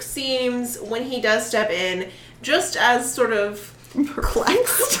Luke seems, when he does step in, just as sort of...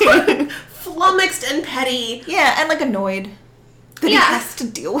 perplexed. Flummoxed and petty. Yeah, and, like, annoyed that he has to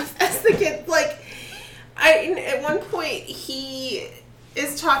deal with as the kid. Like, at one point, he...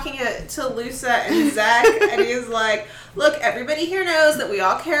 is talking to Lusa and Zach, and he's like, look, everybody here knows that we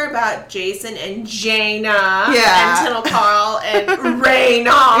all care about Jason and Jaina and Tennille Carl and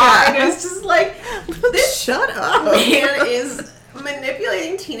Raynar. And it's just like, this shut up. man is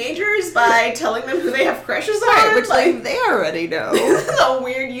manipulating teenagers by telling them who they have crushes on. Which, like, they already know. This is a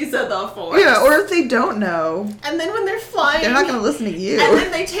weird use of the Force. Yeah, or if they don't know. And then when they're flying... they're not going to listen to you. And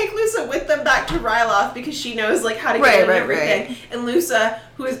then they take Lusa with them back to Ryloth because she knows, like, how to get in and everything. Right. And Lusa,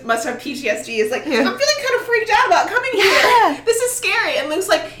 who must have PTSD, is like, I'm feeling kind of freaked out about coming here. This is scary. And Luke's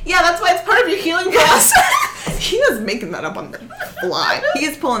like, yeah, that's why it's part of your healing process. He is making that up on the fly. He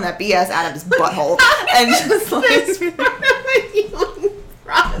is pulling that BS out of his butthole. And just like... It's part of the healing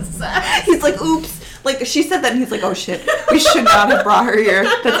process. He's like, oops. Like, she said that, and he's like, oh, shit. We should not have brought her here.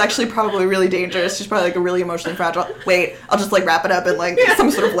 That's actually probably really dangerous. She's probably, like, a really emotionally fragile... Wait, I'll just, like, wrap it up in, like, some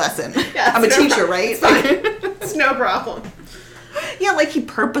sort of lesson. Yeah, I'm a teacher, right? It's fine. It's no problem. Yeah, like, he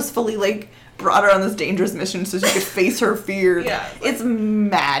purposefully, like, brought her on this dangerous mission so she could face her fears. Yeah. Like, it's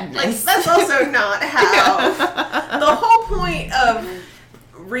madness. Like, that's also not how... The whole point of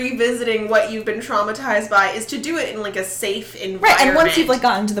revisiting what you've been traumatized by is to do it in like a safe environment. Right, and once you've like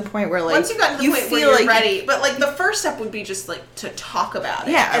gotten to the point where like once you've gotten to the point where you're ready, but like the first step would be just like to talk about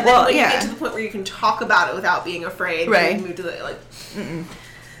it. Yeah, and then when you get to the point where you can talk about it without being afraid, right? You move to the like.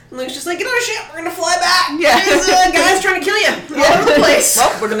 Luke's just like, get on a ship, we're gonna fly back. Yeah, there's guys trying to kill you all over the place.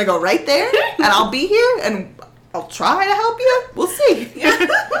 Well, we're gonna go right there, and I'll be here, and I'll try to help you. We'll see. Yeah.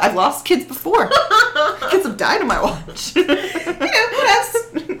 I've lost kids before. Kids have died on my watch. You know, what else?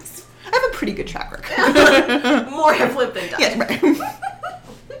 I have a pretty good track record. More have lived than died. Yeah, right.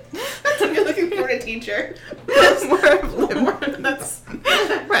 That's what you're looking for in a teacher. More have lived. That's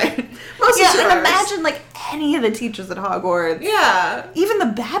right. Most and imagine like any of the teachers at Hogwarts. Yeah. Even the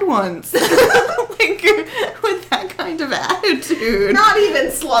bad ones. Like with that kind of attitude. Not even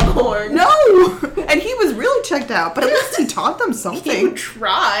Slughorn. No. And he was really checked out, but at least he taught them something. He would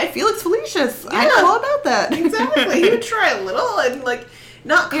try. Felix Felicis. Yeah. I know all about that. Exactly. He would try a little and like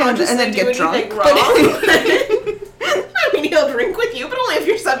not consciously and then get drunk. Wrong. I mean, he'll drink with you, but only if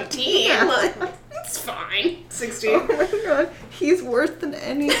you're 17. Yeah. Like, it's fine. 16. Oh my god. He's worse than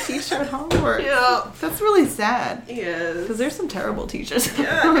any teacher at Hogwarts. Yeah. That's really sad. He is. Because there's some terrible teachers.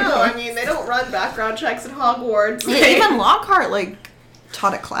 Yeah, no, I mean, they don't run background checks at Hogwarts. Yeah, even Lockhart, like,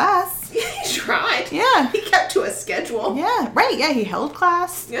 taught a class. Yeah, he tried. Yeah. He kept to a schedule. Yeah, right. Yeah, he held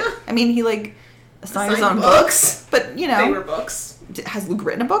class. Yeah. I mean, he, like, assigned his own books. But, you know. They were books. Has Luke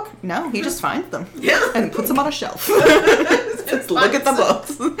written a book? No, he just finds them. Yeah. And puts them on a shelf. Just look at the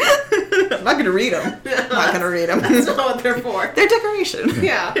books. I'm not going to read them. I'm not going to read them. That's not what they're for. They're decoration.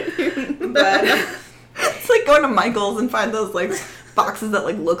 Yeah. But it's like going to Michael's and find those, like, boxes that,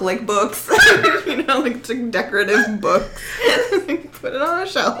 like, look like books. You know, like, decorative books. Put it on a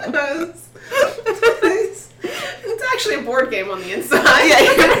shelf. It's actually a board game on the inside. Yeah,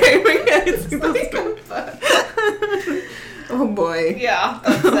 you're right. It's like oh boy. Yeah.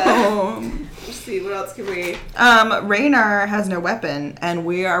 That's let's see, what else can we... Raynar has no weapon, and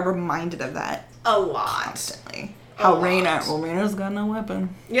we are reminded of that a lot. Constantly. Raynar's got no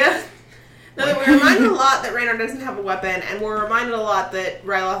weapon. Yeah. No, we're reminded a lot that Raynar doesn't have a weapon, and we're reminded a lot that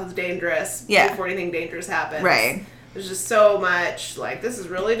Ryloth is dangerous before anything dangerous happens. Right. There's just so much, like, this is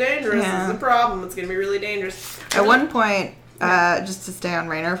really dangerous, this is a problem, it's going to be really dangerous. At one point, just to stay on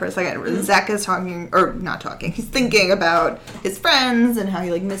Raynar for a second, Zach is he's thinking about his friends and how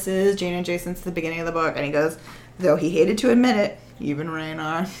he, like, misses Jane and Jason since the beginning of the book, and he goes, though he hated to admit it, even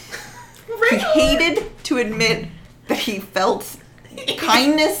Raynar. He hated to admit that he felt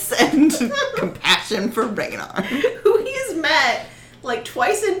kindness and compassion for Raynar. Who he's met, like,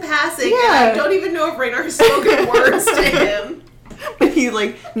 twice in passing, and I don't even know if Raynar has spoken words to him. But he,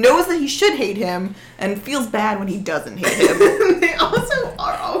 like, knows that he should hate him and feels bad when he doesn't hate him. They also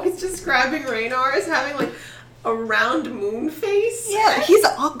are always describing Raynar as having, like, a round moon face. Yeah, he's,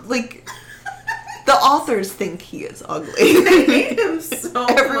 like, the authors think he is ugly. They hate him so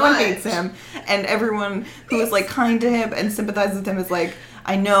much. Everyone hates him, and everyone who is, like, kind to him and sympathizes with him is like,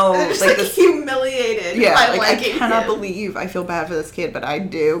 I know, like this, humiliated. Yeah, by like, I cannot believe I feel bad for this kid, but I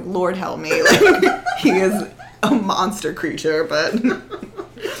do. Lord help me. Like, he is a monster creature, but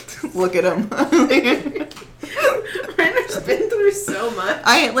look at him. Raynar's been through so much.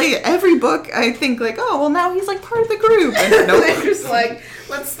 Every book I think like, oh well, now he's like part of the group. And nope. They're just like,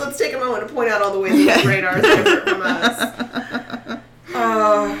 let's take a moment to point out all the ways that Raynar is different from us.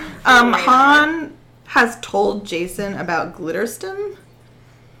 Han has told Jason about Glitterston.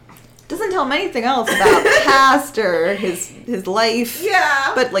 Doesn't tell him anything else about the past or his life.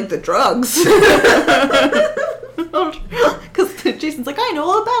 Yeah. But, like, the drugs. Because Jason's like, I know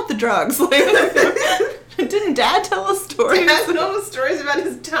all about the drugs. Like, didn't Dad tell us stories? Dad told us stories about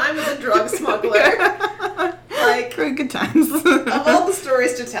his time as a drug smuggler. Like, very good times. Of all the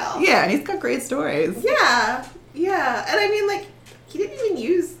stories to tell. Yeah, and he's got great stories. Yeah. Yeah. And I mean, like, he didn't even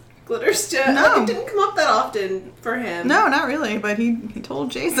use Glitterstone. No. Like, it didn't come up that often for him. No, not really, but he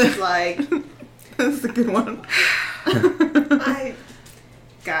told Jason. He's like, this is a good one.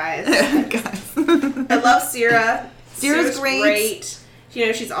 Guys. I love Sierra. Sierra's great. You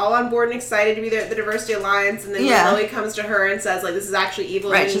know, she's all on board and excited to be there at the Diversity Alliance, and then Lily comes to her and says, like, this is actually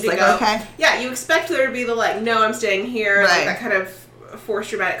evil. Right, she's like, go. Okay. Yeah, you expect there to be the, like, no, I'm staying here, right. Like, that kind of forced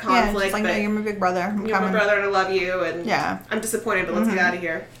dramatic conflict. Yeah, she's like, no, you're my big brother. You're my brother and I love you, and I'm disappointed, but let's get out of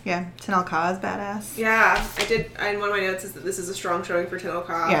here. Yeah, Tenel Ka is badass. Yeah, and one of my notes is that this is a strong showing for Tenel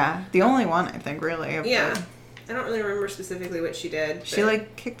Ka. Yeah, the only one, I think, really. Yeah. I don't really remember specifically what she did. She,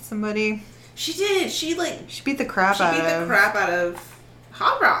 like, kicked somebody. She did. She beat the crap out of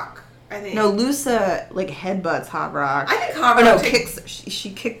Hogrock. I think. No, Lusa, like, headbutts Hot Rock. I think Hot Rock... Oh, no, kicks...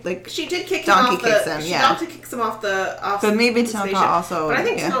 She kicked, like... She did kick Donkey him off kicks the... him, She yeah. Donkey kicks him off the... But maybe Tanoka also... But I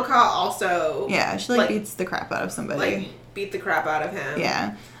think Tanoka also... Yeah, she, like, beats the crap out of somebody. Like, beat the crap out of him.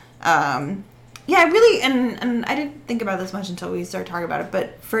 Yeah. Yeah, I really... And I didn't think about this much until we started talking about it,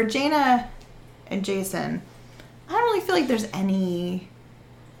 but for Jaina and Jason, I don't really feel like there's any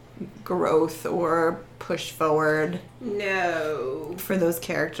growth or push forward. No. For those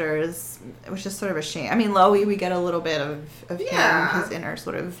characters, it was just sort of a shame. I mean, Loey, we get a little bit of him, his inner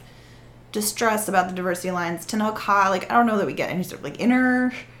sort of distress about the diversity lines. Tanoka, like, I don't know that we get any sort of, like,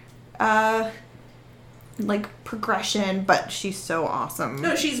 inner, like, progression, but she's so awesome.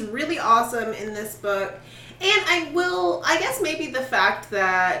 No, she's really awesome in this book. And I guess maybe the fact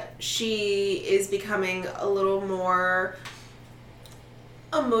that she is becoming a little more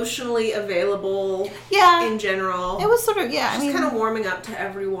emotionally available in general. It was sort of, she's kind of warming up to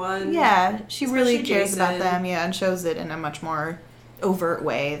everyone. Yeah, she really cares Jason. about them, and shows it in a much more overt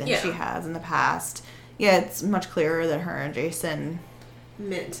way than she has in the past. Yeah, it's much clearer that her and Jason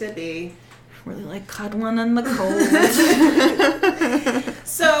meant to be. Really like cuddling in the cold.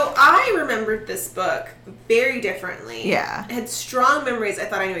 So I remembered this book very differently. Yeah. I had strong memories. I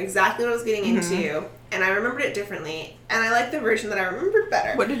thought I knew exactly what I was getting into. And I remembered it differently. And I like the version that I remembered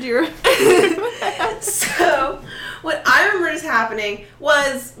better. What did you So, what I remembered as happening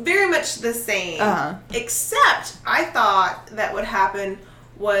was very much the same. Except, I thought that what happened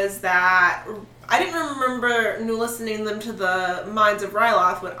was that... I didn't remember Nuala sending them to the mines of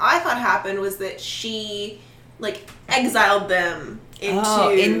Ryloth. What I thought happened was that she, like, exiled them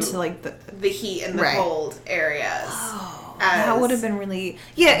into like, the heat and the cold areas. Oh, that would have been really...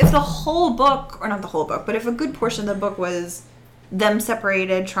 Yeah, if the whole book, or not the whole book, but if a good portion of the book was them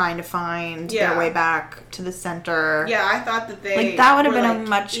separated, trying to find their way back to the center. Yeah, I thought that they... Like, that would have been a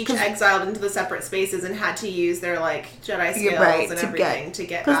much... each exiled into the separate spaces and had to use their, like, Jedi skills and everything to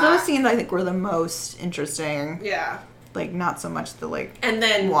get back. Because those scenes, I think, were the most interesting. Yeah. Like, not so much the, like, and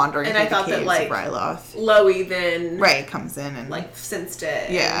then, wandering and through I thought the caves that, like, of Ryloth. Loey then... comes in and... like, sensed it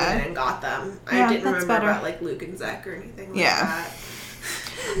and got them. Yeah, I didn't remember about, like, Luke and Zek or anything like that.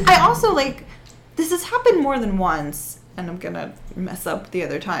 I also, like... This has happened more than once, and I'm gonna mess up the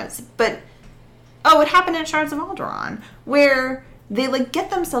other times, but... Oh, it happened in Shards of Alderaan, where they, like, get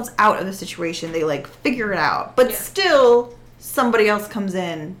themselves out of the situation. They, like, figure it out. But still, somebody else comes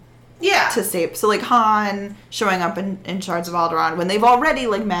in to save. So, like, Han showing up in Shards of Alderaan when they've already,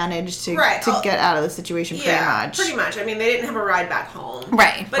 like, managed to get out of the situation pretty much. Pretty much. I mean, they didn't have a ride back home.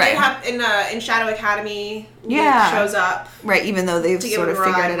 Right, But they have, in Shadow Academy, Luke shows up. Right, even though they've sort of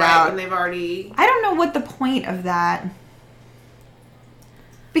figured it out. And they've already... I don't know what the point of that...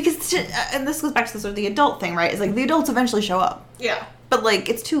 Because, and this goes back to the sort of the adult thing, right? It's like, the adults eventually show up. Yeah. But, like,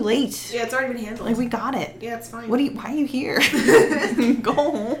 it's too late. Yeah, it's already been handled. Like, we got it. Yeah, it's fine. Why are you here? Go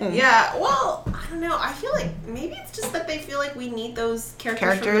home. Yeah, well, I don't know. I feel like maybe it's just that they feel like we need those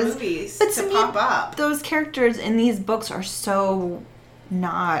characters from the movies to pop up. Those characters in these books are so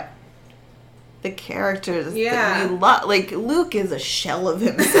not the characters that we love. Like, Luke is a shell of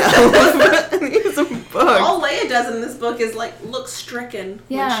himself in these books. All Leia does in this book is, like, look stricken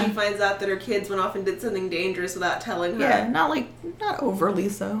when she finds out that her kids went off and did something dangerous without telling her. Yeah, not overly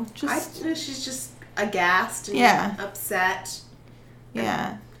so. She's just aghast and upset.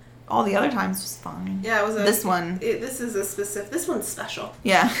 Yeah. All the other times was fine. Yeah, it was this one. This one's special.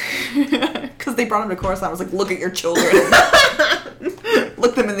 Yeah. Because they brought him to Coruscant. I was like, look at your children.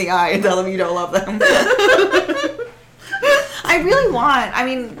 Look them in the eye and tell them you don't love them. I really want,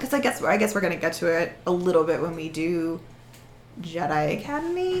 because I guess we're going to get to it a little bit when we do Jedi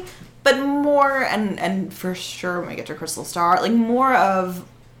Academy, but more, and for sure when we get to Crystal Star, like, more of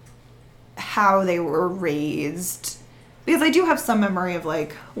how they were raised. Because I do have some memory of,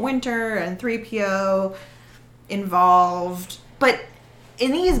 like, Winter and 3PO involved. But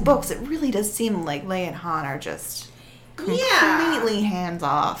in these books, it really does seem like Leia and Han are just completely hands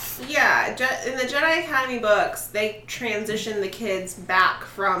off. Yeah. In the Jedi Academy books, they transition the kids back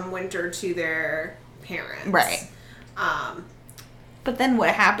from Winter to their parents. Right. But then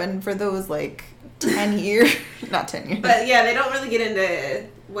what happened for those, like, 10 years? Not 10 years. But, yeah, they don't really get into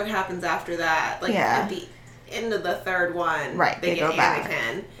what happens after that. Like, at the end of the third one, they get Anakin.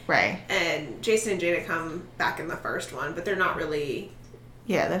 Back. Right. And Jason and Jaina come back in the first one, but they're not really...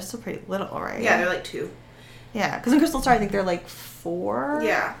 Yeah, they're still pretty little, right? Yeah, they're like 2. Yeah, because in Crystal Star, I think they're like 4.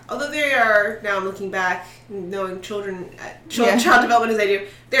 Yeah. Although they are, now I'm looking back, knowing child development as they do,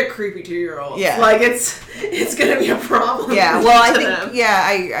 they're creepy 2-year-olds. Yeah. Like, it's going to be a problem. Yeah, well, I think,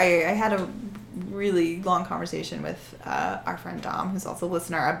 I had a really long conversation with our friend Dom, who's also a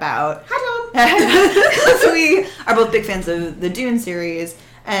listener, about... Hi, Dom! We are both big fans of the Dune series,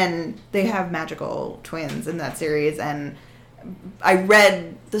 and they have magical twins in that series, and I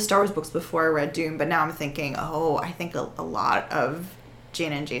read the Star Wars books before I read Dune, but now I'm thinking, I think a lot of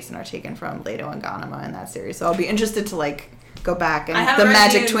Jaina and Jason are taken from Leto and Ghanima in that series, so I'll be interested to, like, go back and the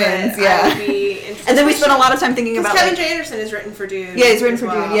magic Dune, twins, yeah. And then we spent a lot of time thinking about Kevin J. Anderson is written for Dune. Yeah, he's written for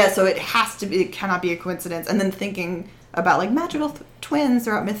Dune. Yeah, so it cannot be a coincidence. And then thinking about like magical twins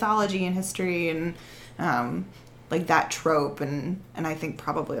throughout mythology and history and like that trope, and I think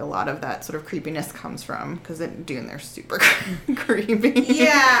probably a lot of that sort of creepiness comes from because in Dune they're super creepy.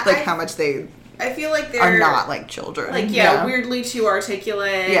 Yeah, like how much they. I feel like they're are not like children. Like weirdly too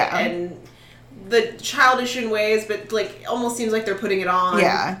articulate. Yeah. And the childish in ways, but like almost seems like they're putting it on.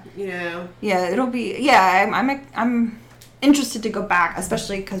 Yeah, you know. Yeah, it'll be. Yeah, I'm interested to go back,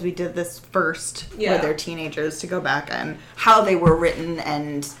 especially because we did this first where they're teenagers, to go back and how they were written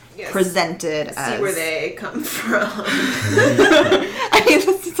and presented. See where they come from. I mean,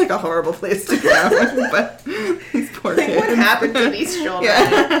 this is like a horrible place to go, but these poor kids. What happened to these children?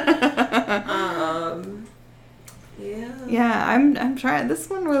 Yeah, I'm trying. This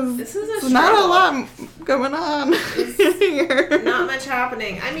one was. This is not a lot going on here. Not much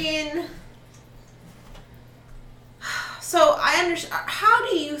happening. I mean, so I understand. How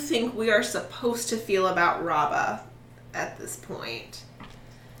do you think we are supposed to feel about Raba at this point?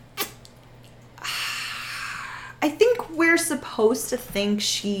 I think we're supposed to think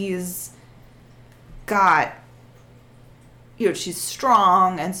she's got, she's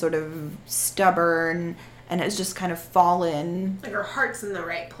strong and sort of stubborn. And has just kind of fallen. Like her heart's in the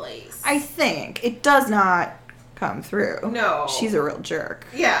right place. I think. It does not come through. No. She's a real jerk.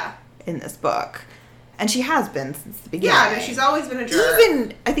 Yeah. In this book. And she has been since the beginning. Yeah, she's always been a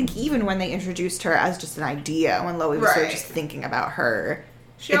jerk. I think even when they introduced her as just an idea, when Loie was sort of just thinking about her,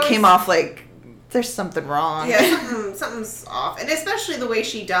 came off like there's something wrong. Yeah, something's off. And especially the way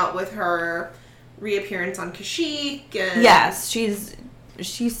she dealt with her reappearance on Kashyyyk. And yes, she's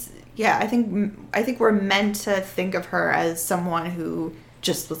yeah, I think we're meant to think of her as someone who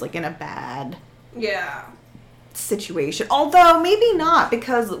just was like in a bad situation. Although maybe not,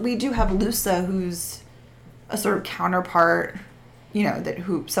 because we do have Lusa, who's a sort of counterpart,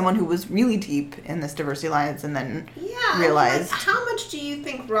 someone who was really deep in this Diversity Alliance and then realized. Like, how much do you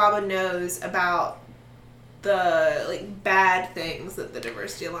think Raba knows about the bad things that the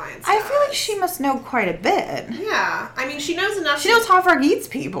Diversity Alliance does? I feel like she must know quite a bit. Yeah, I mean, she knows enough. She knows Hothvark eats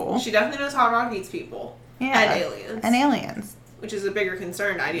people. She definitely knows Hothvark eats people. Yeah, and aliens, which is a bigger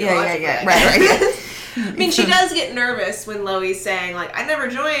concern ideologically. Yeah. Right. I mean, she does get nervous when Loie's saying I never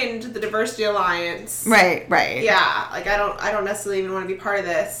joined the Diversity Alliance. Right. Yeah, I don't necessarily even want to be part of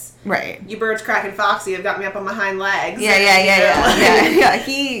this. Right. You birds, Crack, and Foxy have got me up on my hind legs. Yeah.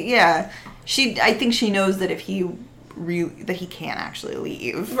 I think she knows that if he can't actually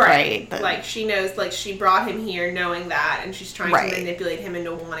leave. Right. But, she knows, she brought him here knowing that, and she's trying to manipulate him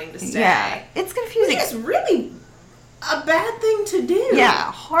into wanting to stay. Yeah. It's confusing. It's really a bad thing to do.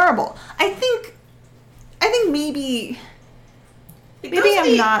 Yeah, horrible. I think maybe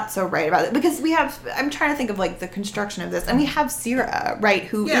I'm not so right about it, because I'm trying to think of the construction of this, and we have Syrah, right,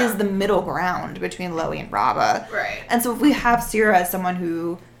 who is the middle ground between Loie and Raba. Right. And so if we have Syrah as someone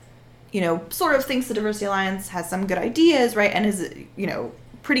who, sort of thinks the Diversity Alliance has some good ideas, right, and is,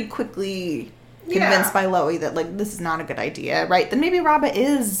 pretty quickly convinced by Loie that, this is not a good idea, right, then maybe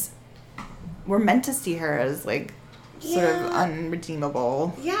Raba we're meant to see her as, sort of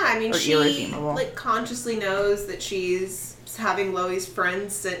unredeemable. Yeah, I mean, she irredeemable. Consciously knows that she's having Loie's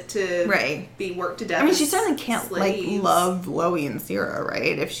friends sent to be worked to death. I mean, she certainly can't love Loie and Syrah,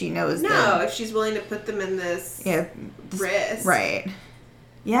 right? If she knows if she's willing to put them in this risk, right?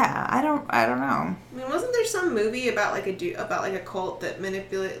 Yeah, I don't know. I mean, wasn't there some movie about a cult that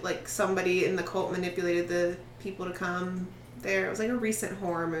somebody in the cult manipulated the people to come there? It was a recent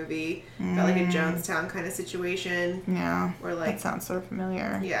horror movie about a Jonestown kind of situation. Yeah, where that sounds sort of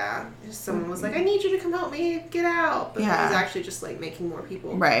familiar. Yeah, someone was I need you to come help me get out, but it was actually just making more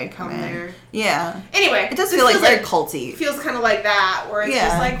people come there. Yeah. Anyway, it does feel very culty. Feels kind of like that, where it's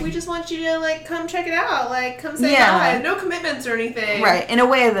just we just want you to come check it out, come say hi, no commitments or anything. Right, in a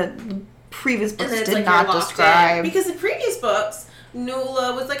way that previous books did not describe. Because in previous books,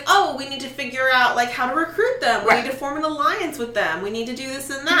 Nuala was we need to figure out how to recruit them. We need to form an alliance with them. We need to do this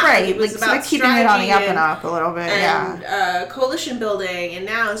and that. Right, it was about keeping it on the up and up a little bit. And coalition building, and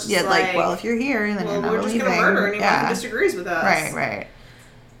now it's just well, if you're here, then you're not we're just gonna murder anyone who disagrees with us. Right.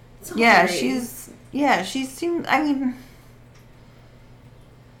 She seems. I mean,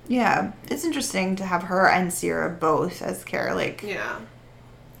 Yeah, it's interesting to have her and Sierra both as Like, yeah.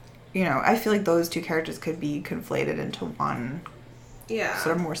 You know, I feel like those two characters could be conflated into one. Yeah.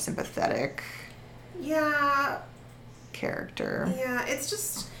 Sort of more sympathetic. Yeah. Character. Yeah, it's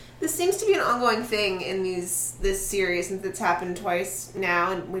just this seems to be an ongoing thing in this series since it's happened twice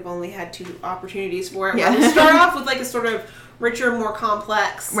now, and we've only had 2 opportunities for it. Yeah. Where we start off with like a sort of richer, more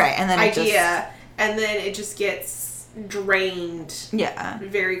complex and then idea, and then it just gets drained. Yeah.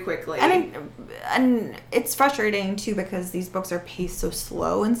 Very quickly. And it's frustrating too because these books are paced so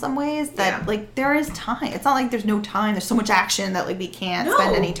slow in some ways that like there is time. It's not like there's no time. There's so much action that like we can't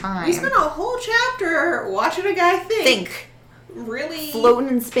spend any time. We spent a whole chapter watching a guy think. Really floating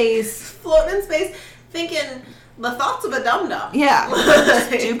in space, thinking the thoughts of a dum-dum. Yeah.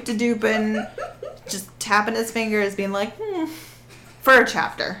 Just dupe-de-duping, just tapping his fingers, being like, for a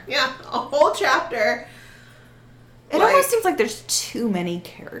chapter. Yeah, a whole chapter. It almost seems like there's too many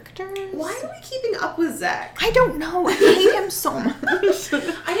characters. Why are we keeping up with Zek? I don't know. I hate him so much.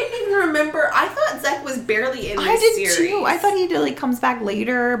 I didn't even remember. I thought Zek was barely in this series. I did too. I thought he like comes back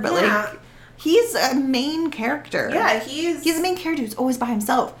later, but like he's a main character. Yeah, he's a main character who's always by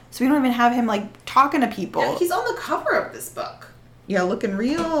himself. So we don't even have him like talking to people. Yeah, he's on the cover of this book. Yeah, looking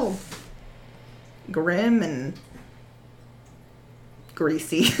real grim and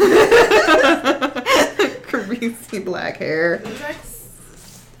greasy. Greasy black hair.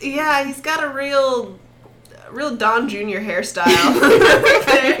 Yeah, he's got a real Don Jr. hairstyle.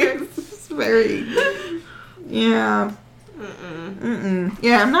 It's very. Yeah.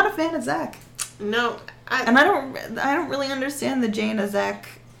 Yeah, I'm not a fan of Zach. No, I don't really understand the Jaina Zach.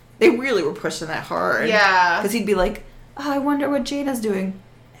 They really were pushing that hard. Yeah, because he'd be like, oh, I wonder what Jaina's doing.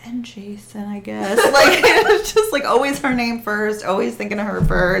 And Jason, I guess. Like, it's just like always her name first, always thinking of her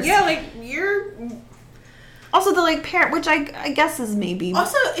first. Yeah, like you're. Also, the like parent, which I guess is maybe.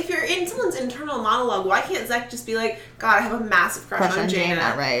 Also, if you're in someone's internal monologue, why can't Zach just be like, God, I have a massive crush on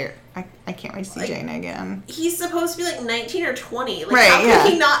Jaina. Right. I can't wait to see Jaina again. He's supposed to be like 19 or 20. Like, right, how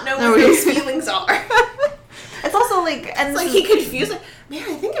can he not know what his feelings are? It's also like, and it's like he confused. Like, man,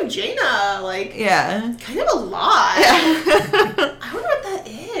 I think of Jaina like kind of a lot. Yeah. I wonder what that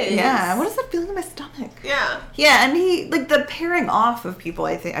is. Yeah, what is that feeling in my stomach? Yeah. Yeah, and he like the pairing off of people.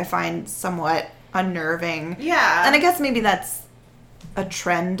 I find somewhat unnerving. Yeah. And I guess maybe that's a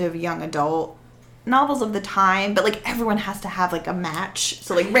trend of young adult novels of the time, but like everyone has to have like a match.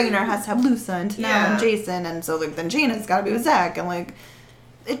 So like Raynor has to have Lusa and Tanelle and Jason, and so like then Jaina's got to be with Zach, and like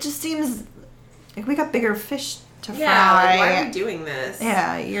it just seems like we got bigger fish to fry. Yeah, like, why are we doing this?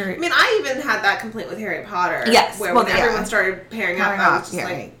 Yeah, I mean, I even had that complaint with Harry Potter. Yes, where when everyone started pairing up, I was just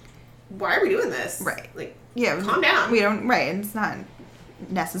like, why are we doing this? Right. Like, yeah, calm down. We don't. Right, it's not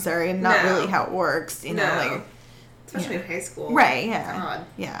necessary and not really how it works. You know, like especially in high school. Right. Yeah. God.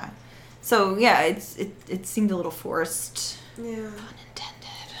 Yeah. So yeah, it seemed a little forced. Yeah. Pun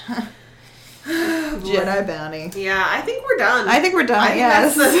intended. Jedi bounty. Yeah, I think we're done.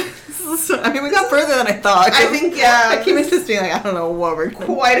 Yes. I mean, we got further than I thought. I think, I came into this being like, I don't know what we're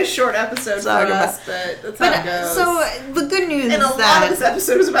quite a short episode for us, but that's how it goes. So the good news is that a lot of this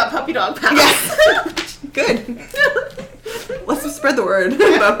episode is about Puppy Dog Pals. Yeah. Good. Let's spread the word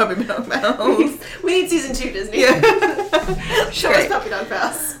about Puppy Dog Pals. We need season 2, Disney. Yeah. Show us Puppy Dog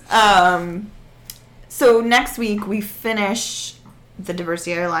Pals. So next week we finish the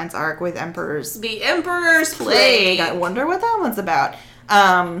Diversity Airlines arc with The Emperor's Plague. I wonder what that one's about.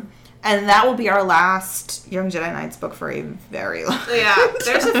 And that will be our last Young Jedi Knights book for a very long time. Yeah,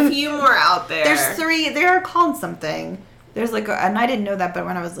 there's a few more out there. There's 3. They are called something. There's like, and I didn't know that, but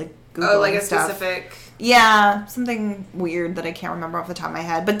when I was like Googling like a stuff, specific. Yeah, something weird that I can't remember off the top of my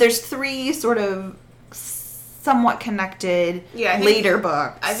head. But there's 3 sort of somewhat connected later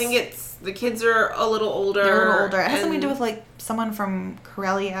books. I think it's the kids are a little older. They're a little older. It has something to do with like someone from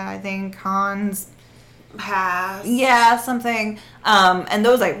Corellia, I think. Hans Pass. Yeah, something. And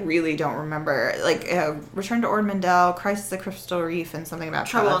those I really don't remember. Like Return to Ord Mantell, Crisis at Crystal Reef, and something about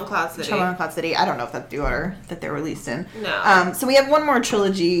Trouble on Cloud City. Trouble on Cloud City. I don't know if that's the order that they're released in. No. So we have one more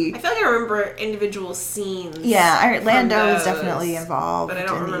trilogy. I feel like I remember individual scenes. Yeah, Lando is definitely involved. But I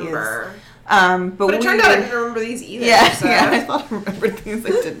don't remember. But it turned out I didn't remember these either. Yeah, so. yeah, I thought I remembered these. I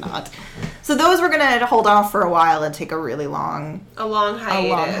did not. So those we're going to hold off for a while and take a really long... A long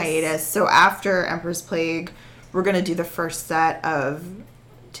hiatus. So after Emperor's Plague, we're going to do the first set of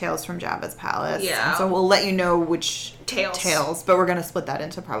Tales from Jabba's Palace. Yeah. And so we'll let you know which tales. But we're going to split that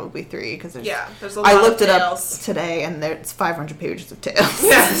into probably 3 because there's a lot I looked of it up today and there's 500 pages of tales.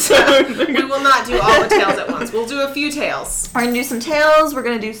 Yeah. So we will not do all the tales at once. We'll do a few tales. We're going to do some tales. We're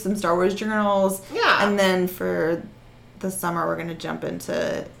going to do some Star Wars journals. Yeah. And then for the summer, we're going to jump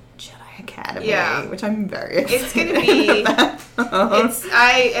into Academy, which I'm very excited It's gonna be. about. I'm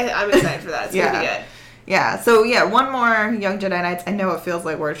excited for that. It's gonna be good. Yeah. So one more Young Jedi Knights. I know it feels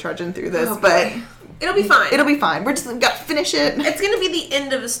like we're trudging through this, but it'll be fine. It'll be fine. We gotta finish it. It's gonna be the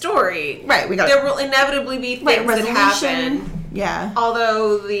end of a story, right? There will inevitably be things that happen. Yeah.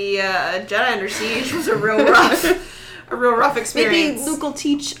 Although the Jedi Under Siege was a real rough experience. Maybe Luke will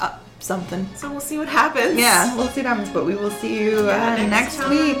teach something. So we'll see what happens. Yeah, we'll see what happens. But we will see you next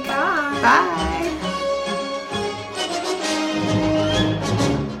week. Bye. Bye.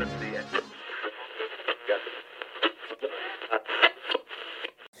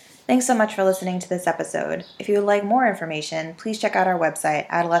 Thanks so much for listening to this episode. If you would like more information, please check out our website,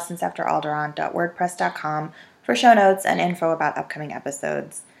 adolescenceafteralderon.wordpress.com, for show notes and info about upcoming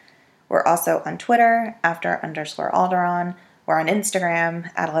episodes. We're also on Twitter, _Alderon. We're on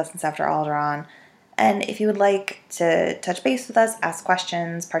Instagram, adolescenceafteralderon. And if you would like to touch base with us, ask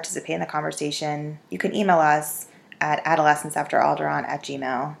questions, participate in the conversation, you can email us at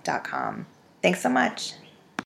adolescenceafteralderon@gmail.com. Thanks so much.